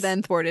is also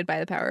then thwarted by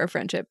the power of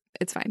friendship.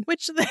 It's fine.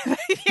 Which, yeah,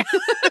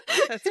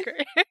 that's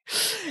great.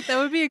 That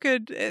would be a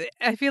good,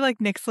 I feel like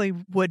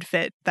Nyxly would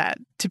fit that,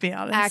 to be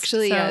honest.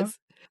 Actually, yes.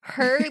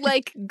 Her,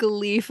 like,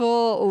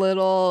 gleeful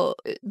little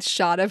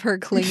shot of her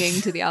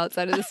clinging to the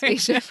outside of the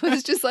spaceship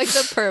was just, like,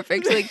 the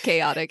perfect, like,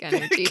 chaotic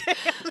energy.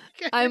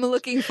 I'm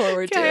looking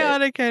forward to it.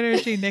 Chaotic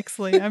energy,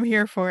 Nyxly. I'm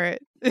here for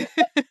it.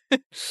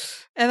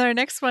 And our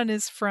next one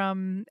is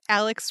from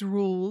Alex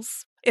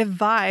Rules. If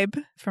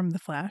Vibe from The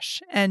Flash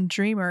and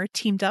Dreamer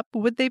teamed up,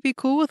 would they be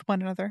cool with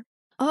one another?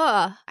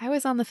 Oh, I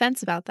was on the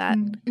fence about that.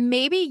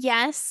 Maybe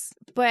yes,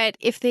 but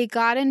if they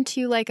got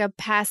into like a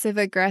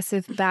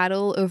passive-aggressive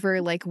battle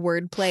over like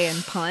wordplay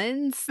and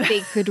puns,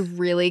 they could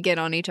really get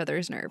on each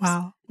other's nerves.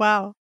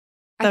 Wow.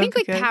 I think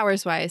like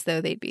powers-wise,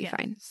 though, they'd be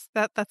fine.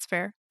 That's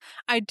fair.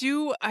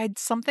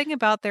 Something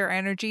about their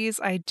energies,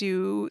 I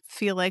do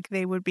feel like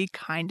they would be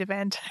kind of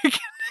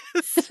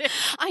antagonistic.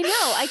 I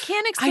know. I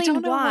can't explain I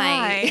don't know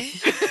why.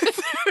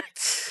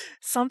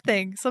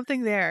 Something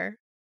there.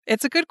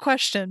 It's a good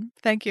question.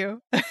 Thank you.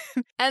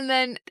 And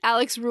then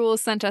Alex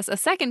Rules sent us a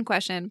second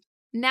question.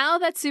 Now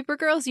that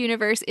Supergirl's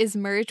universe is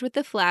merged with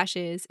the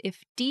Flash's,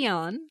 if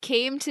Dion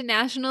came to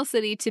National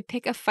City to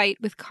pick a fight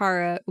with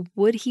Kara,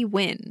 would he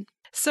win?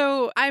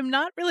 So I'm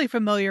not really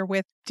familiar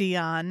with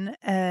Dion,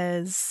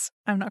 as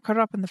I'm not caught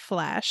up in the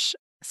Flash,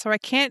 so I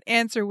can't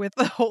answer with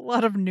a whole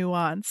lot of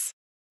nuance.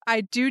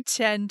 I do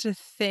tend to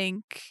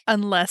think,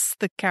 unless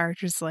the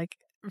character's like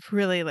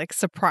really like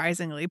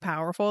surprisingly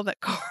powerful, that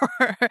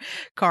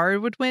Kara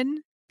would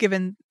win,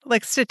 given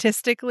like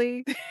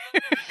statistically.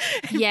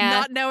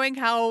 Not knowing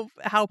how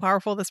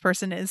powerful this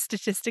person is,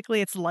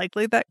 statistically it's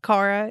likely that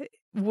Kara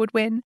would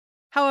win.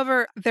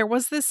 However, there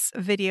was this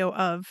video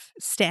of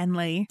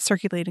Stanley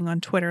circulating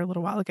on Twitter a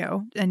little while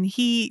ago, and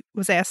he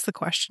was asked the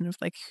question of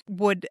like,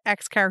 would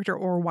X character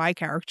or Y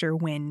character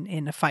win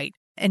in a fight?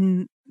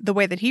 And the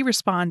way that he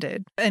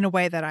responded, in a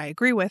way that I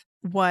agree with,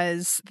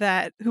 was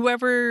that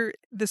whoever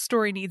the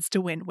story needs to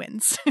win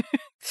wins.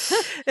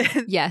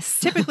 Yes.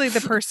 Typically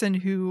the person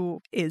who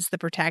is the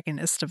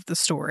protagonist of the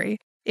story,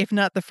 if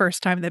not the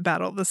first time they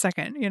battle, the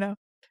second, you know?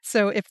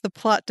 So if the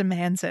plot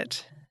demands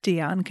it,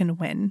 Dion can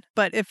win.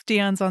 But if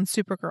Dion's on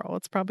Supergirl,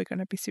 it's probably going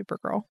to be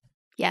Supergirl.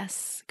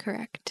 Yes,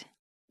 correct.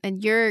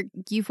 And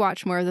you've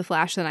watched more of The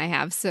Flash than I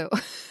have, so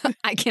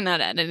I cannot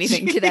add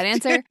anything to that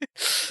answer.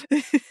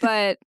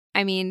 But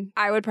I mean,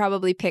 I would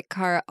probably pick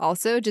Kara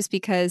also, just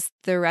because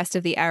the rest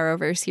of the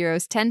Arrowverse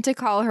heroes tend to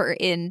call her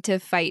in to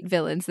fight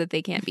villains that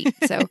they can't beat.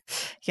 So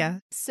yeah.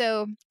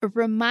 So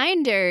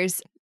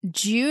reminders.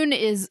 June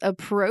is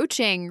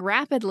approaching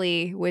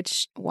rapidly,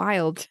 which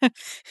wild.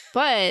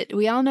 But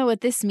we all know what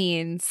this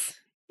means.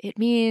 It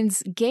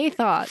means gay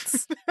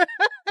thoughts.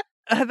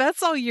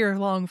 That's all year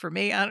long for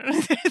me. I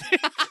don't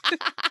know.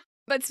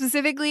 But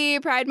specifically,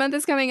 Pride Month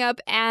is coming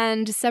up,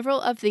 and several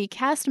of the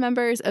cast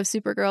members of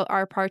Supergirl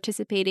are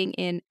participating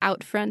in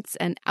Outfronts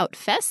and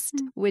Outfest,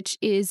 which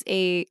is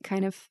a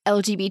kind of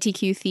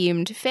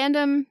LGBTQ-themed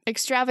fandom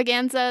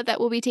extravaganza that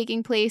will be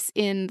taking place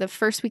in the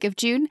first week of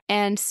June.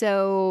 And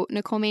so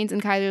Nicole Maines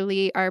and Kyler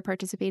Lee are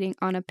participating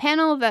on a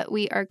panel that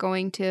we are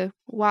going to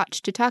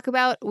watch to talk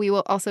about. We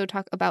will also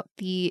talk about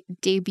the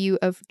debut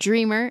of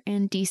Dreamer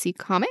in DC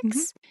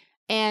Comics.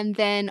 And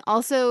then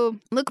also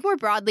look more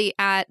broadly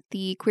at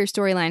the queer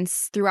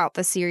storylines throughout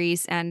the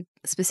series, and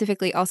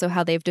specifically also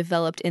how they've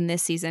developed in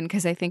this season,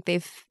 because I think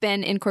they've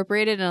been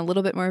incorporated in a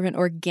little bit more of an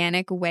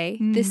organic way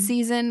this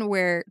season,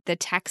 where the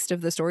text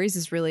of the stories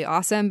is really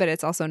awesome, but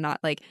it's also not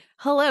like,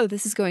 hello,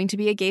 this is going to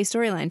be a gay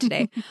storyline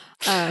today.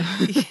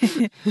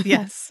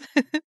 Yes.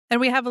 And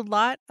we have a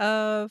lot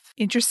of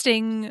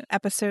interesting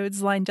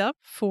episodes lined up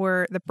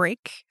for the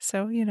break.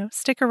 So,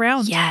 stick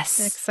around. Yes.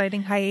 An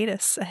exciting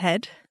hiatus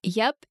ahead.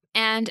 Yep.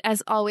 And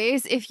as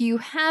always, if you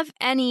have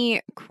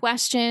any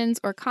questions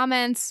or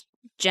comments,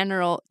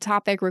 general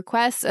topic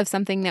requests of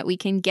something that we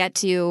can get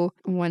to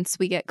once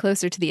we get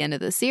closer to the end of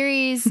the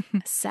series,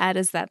 sad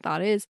as that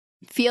thought is,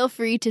 feel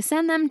free to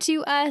send them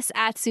to us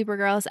at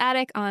Supergirls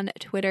Attic on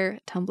Twitter,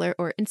 Tumblr,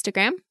 or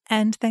Instagram.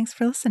 And thanks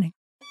for listening.